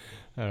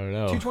don't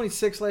know.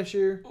 226 last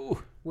year,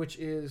 Ooh. which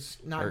is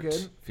not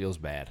Hurts. good. Feels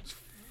bad.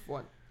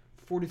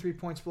 43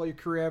 points below your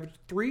career average.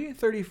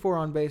 334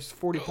 on base,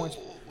 40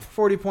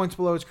 points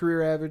below his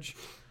career average.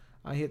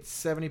 He hit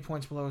 70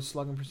 points below his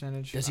slugging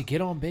percentage. Does he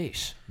get on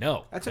base?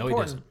 No. That's no,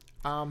 important. He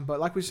doesn't. But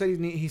like we said,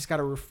 he's got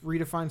a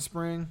redefined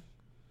spring.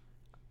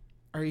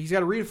 Or he's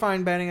got a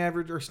redefined batting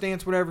average or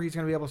stance, whatever. He's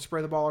going to be able to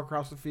spray the ball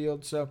across the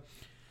field. So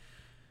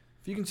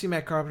if you can see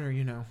Matt Carpenter,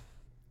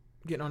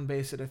 getting on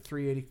base at a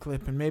 380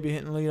 clip and maybe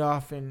hitting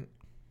leadoff, and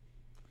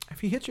if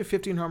he hits you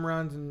 15 home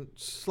runs and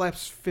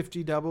slaps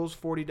 50 doubles,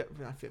 50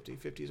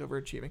 is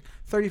overachieving,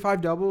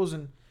 35 doubles,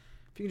 and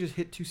if you can just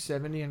hit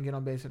 270 and get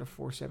on base at a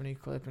 470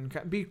 clip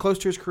and be close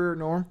to his career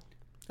norm,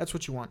 that's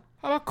what you want.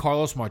 How about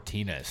Carlos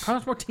Martinez?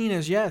 Carlos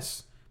Martinez,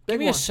 yes. Give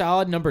me a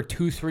solid number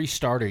 2-3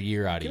 starter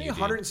year out of you. Give me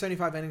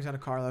 175 innings out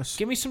of Carlos.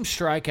 Give me some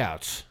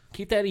strikeouts.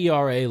 Keep that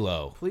ERA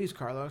low. Please,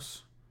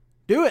 Carlos.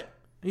 Do it.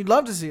 You'd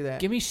love to see that.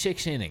 Give me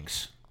 6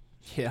 innings.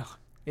 Yeah.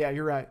 Yeah,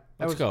 you're right.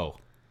 Let's go.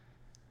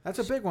 That's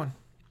a big one.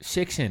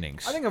 6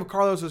 innings. I think if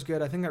Carlos is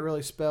good, I think that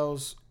really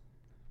spells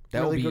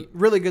that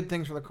really good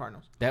things for the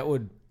Cardinals. That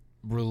would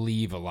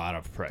relieve a lot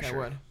of pressure. That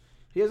would.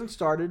 He hasn't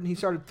started. He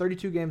started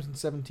 32 games in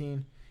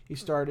 17. He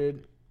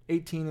started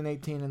 18 and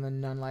 18 and then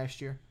none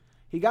last year.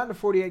 He got into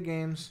 48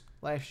 games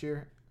last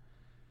year,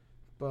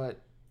 but,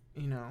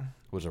 It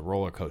was a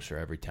roller coaster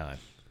every time.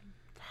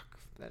 Fuck.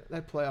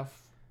 That playoff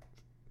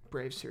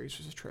Braves series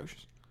was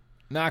atrocious.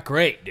 Not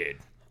great, dude.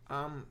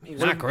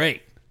 Not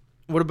great.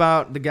 What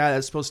about the guy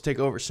that's supposed to take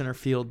over center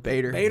field,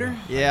 Bader? Bader?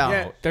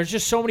 Yeah. There's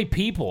just so many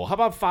people. How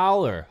about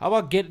Fowler? How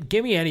about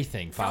give me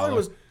anything, Fowler? Fowler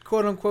was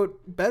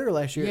quote-unquote better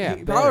last year. Yeah,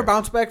 Fowler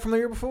bounced back from the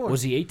year before.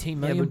 Was he $18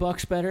 million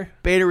bucks better?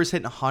 Bader was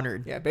hitting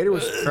 100. Yeah, Bader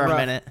was for a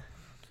minute.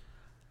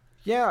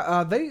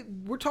 Yeah,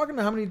 we're talking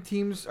to how many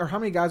teams or how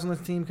many guys on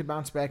this team could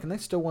bounce back, and they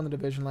still won the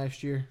division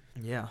last year.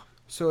 Yeah.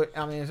 So,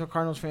 as a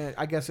Cardinals fan,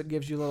 I guess it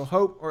gives you a little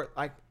hope, or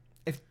like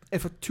if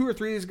 2 or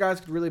 3 of these guys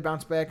could really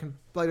bounce back and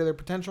play to their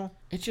potential.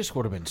 It just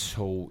would have been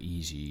so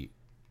easy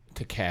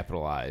to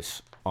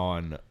capitalize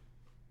on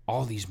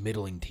all these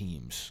middling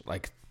teams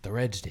like the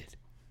Reds did.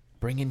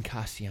 Bring in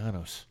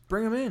Castellanos.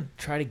 Bring him in.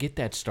 Try to get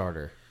that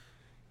starter.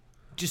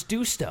 Just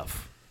do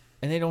stuff.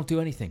 And they don't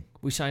do anything.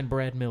 We signed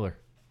Brad Miller.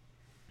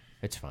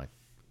 It's fine.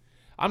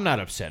 I'm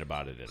not upset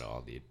about it at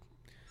all, dude.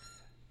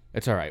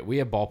 It's all right. We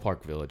have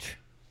Ballpark Village.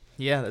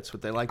 Yeah, that's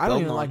what they like. I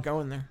don't even like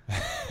going there.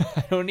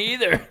 I don't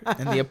either.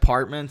 And the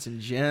apartments and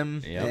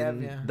gym, Yep.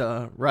 and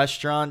the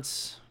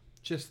restaurants,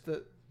 just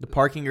the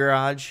parking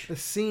garage, the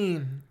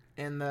scene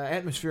and the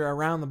atmosphere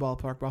around the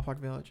Ballpark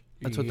Village.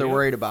 That's what they're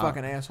worried about.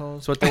 Fucking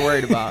assholes. That's what they're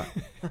worried about.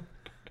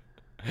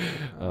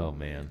 Oh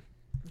man.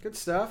 Good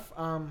stuff.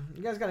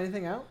 You guys got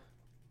anything out?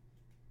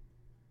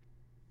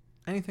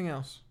 Anything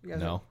else? You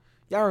guys No.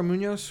 Yairo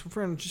Munoz,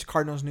 for just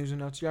Cardinals news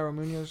and notes. Yairo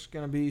Munoz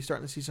going to be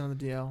starting the season on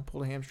the DL.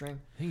 Pulled a hamstring.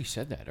 I think you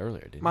said that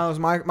earlier, didn't you? Miles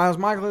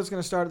Michael is going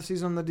to start the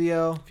season on the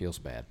DL. Feels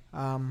bad.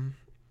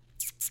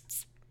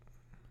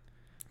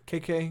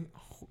 KK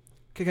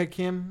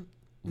Kim,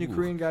 new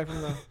Korean guy from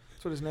the.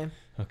 That's what his name.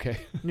 Okay.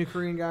 New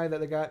Korean guy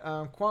that they got.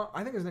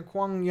 I think his name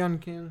Kwang Yun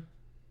Kim.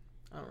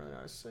 I don't really know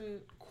how to say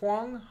it.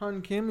 Kwang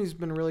Hun Kim. He's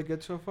been really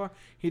good so far.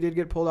 He did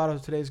get pulled out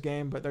of today's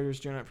game, but they're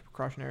just doing it for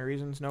precautionary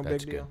reasons. No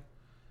That's big deal. good.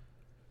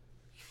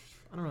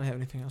 I don't really have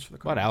anything else for the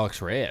What about Cardinals.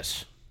 Alex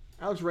Reyes?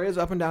 Alex Reyes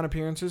up and down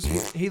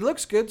appearances. He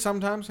looks good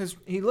sometimes.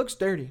 He looks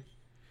dirty.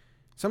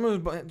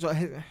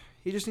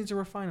 He just needs to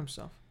refine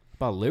himself.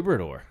 About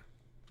Liberatore?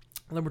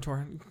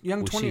 Liberatore, young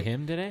We 20. see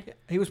him today?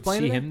 He was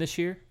playing. See today? him this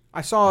year?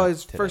 I saw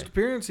his today. first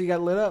appearance. He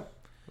got lit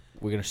up.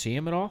 We're gonna see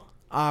him at all?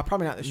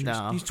 Probably not this year.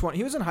 No. He's 20.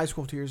 He was in high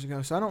school 2 years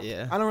ago, so I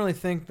don't really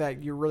think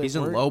that you're really. He's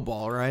in worried. low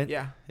ball, right?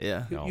 Yeah.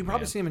 Yeah. You Oh, probably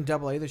man. see him in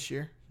Double-A this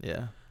year.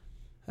 Yeah.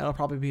 That'll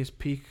probably be his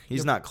peak.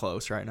 He's not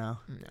close right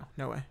now.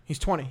 No way. He's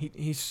 20.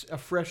 He's a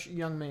fresh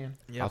young man.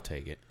 Yep. I'll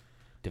take it.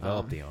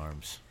 Develop the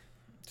arms.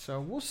 So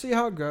we'll see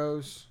how it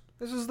goes.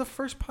 This is the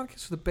first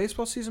podcast for the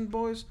baseball season,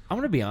 boys. I'm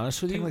going to be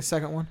honest with you. Technically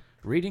second one.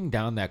 Reading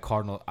down that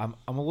Cardinal, I'm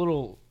a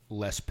little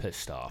less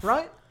pissed off.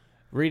 Right?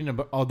 Reading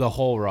about the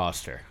whole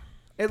roster.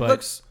 It But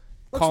looks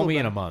call a me little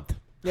in a better. month.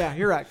 Yeah,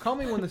 you're right. Call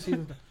me when the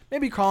season's done.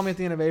 Maybe call me at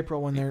the end of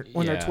April when they're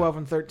 12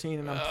 and 13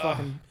 and I'm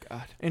fucking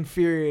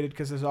infuriated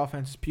because this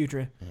offense is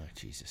putrid. Oh,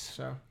 Jesus.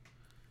 So,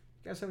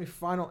 you guys have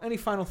any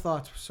final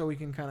thoughts so we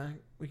can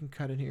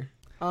cut it here.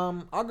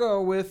 I'll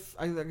go with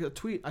a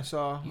tweet I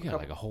saw. You got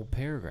like a whole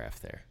paragraph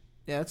there.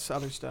 Yeah, it's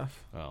other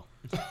stuff. Oh.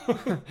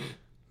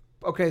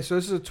 Okay, so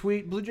this is a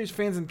tweet. Blue Jays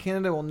fans in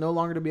Canada will no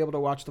longer be able to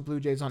watch the Blue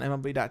Jays on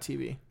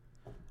MLB.TV.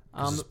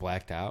 It's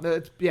blacked out?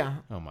 Yeah.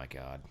 Oh, my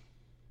God.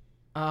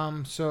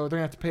 So they're going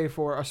to have to pay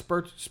for a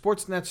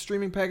Sportsnet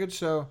streaming package.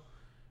 So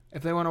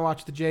if they want to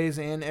watch the Jays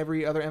and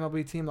every other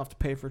MLB team, they'll have to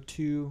pay for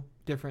 2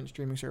 different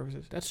streaming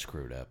services. That's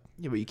screwed up.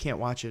 Yeah, but you can't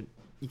watch it.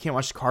 You can't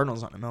watch the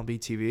Cardinals on MLB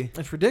TV.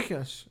 It's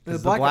ridiculous. The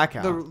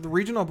blackout. The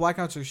regional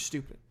blackouts are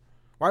stupid.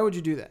 Why would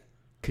you do that?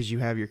 Because you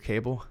have your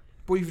cable.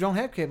 Well, you don't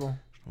have cable.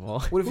 Well,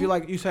 What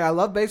if you say, I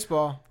love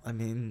baseball, I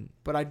mean,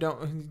 but I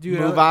don't do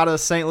move out of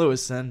St.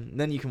 Louis,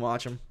 then you can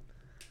watch them.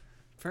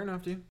 Fair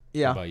enough, dude. What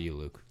Yeah. about you,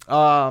 Luke?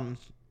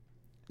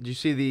 Did you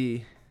see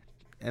the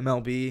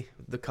MLB,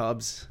 the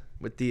Cubs,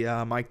 with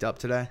the mic'd up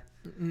today?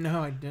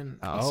 No, I didn't.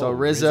 So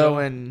Rizzo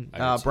and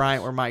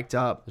Bryant were mic'd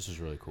up. This is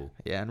really cool.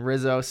 Yeah, and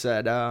Rizzo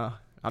said,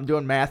 I'm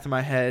doing math in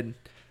my head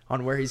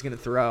on where he's going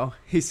to throw.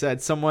 He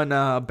said, someone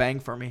bang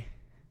for me.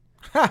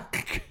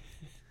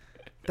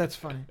 That's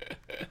funny.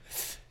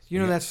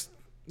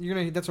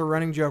 That's a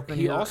running joke.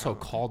 He also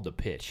called the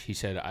pitch. He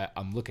said,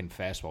 I'm looking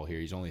fastball here.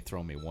 He's only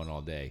thrown me one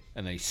all day.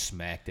 And then he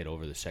smacked it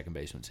over the second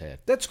baseman's head.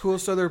 That's cool.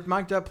 So they're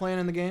mic'd up playing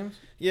in the games?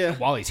 Yeah.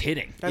 While he's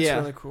hitting. That's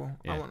really cool.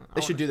 Yeah.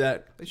 They should do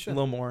that a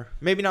little more.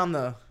 Maybe not in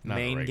the Not in the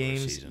main regular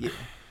games. season.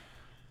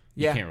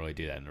 Yeah. You can't really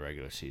do that in the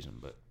regular season,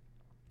 but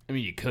I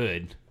mean you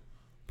could,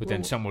 but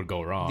then something would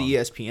go wrong. The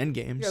ESPN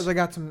games. Yeah, I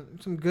got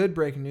some good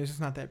breaking news. It's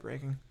not that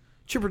breaking.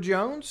 Chipper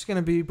Jones is going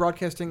to be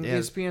broadcasting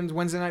ESPN's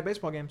Wednesday night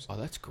baseball games. Oh,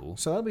 that's cool.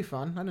 So that'll be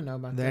fun. I didn't know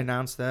about that. They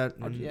announced that.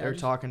 And they're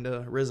talking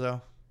to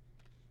Rizzo.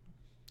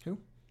 Who?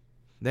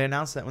 They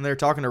announced that when they were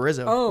talking to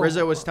Rizzo. Oh.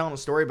 Rizzo was telling a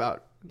story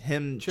about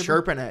him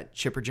chirping at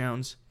Chipper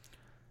Jones.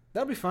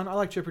 That'll be fun. I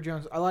like Chipper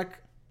Jones. I like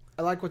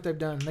what they've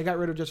done. They got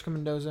rid of Jessica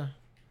Mendoza.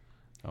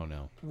 Oh,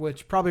 no.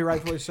 Which probably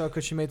rightfully so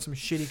because she made some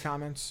shitty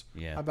comments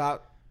Yeah.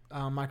 about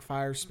Mike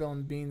Fiers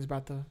spilling beans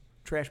about the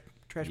trash.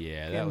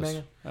 Yeah, can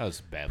that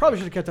was bad. Probably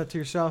look. should have kept that to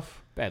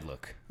yourself. Bad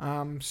look.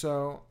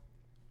 So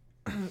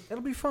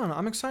it'll be fun.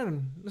 I'm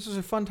excited. This is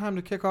a fun time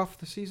to kick off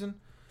the season.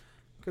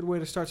 Good way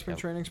to start spring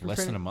training.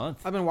 Less than a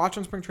month. I've been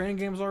watching spring training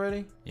games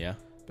already. Yeah.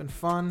 Been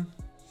fun.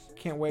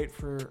 Can't wait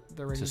for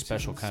the regular season. It's a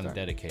special to kind of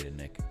start. dedicated,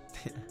 Nick.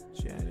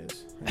 Yeah, it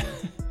is.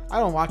 I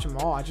don't watch them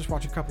all. I just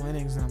watch a couple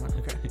innings and I'm like,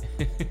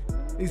 okay.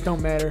 These don't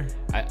matter.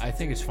 I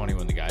think it's funny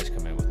when the guys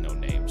come in with no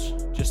names,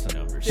 just the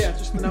numbers. Yeah,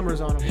 just the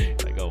numbers on them.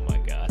 Like, oh my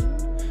God.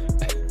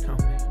 Oh,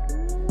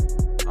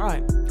 man. All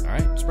right.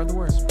 All right. Spread the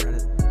word.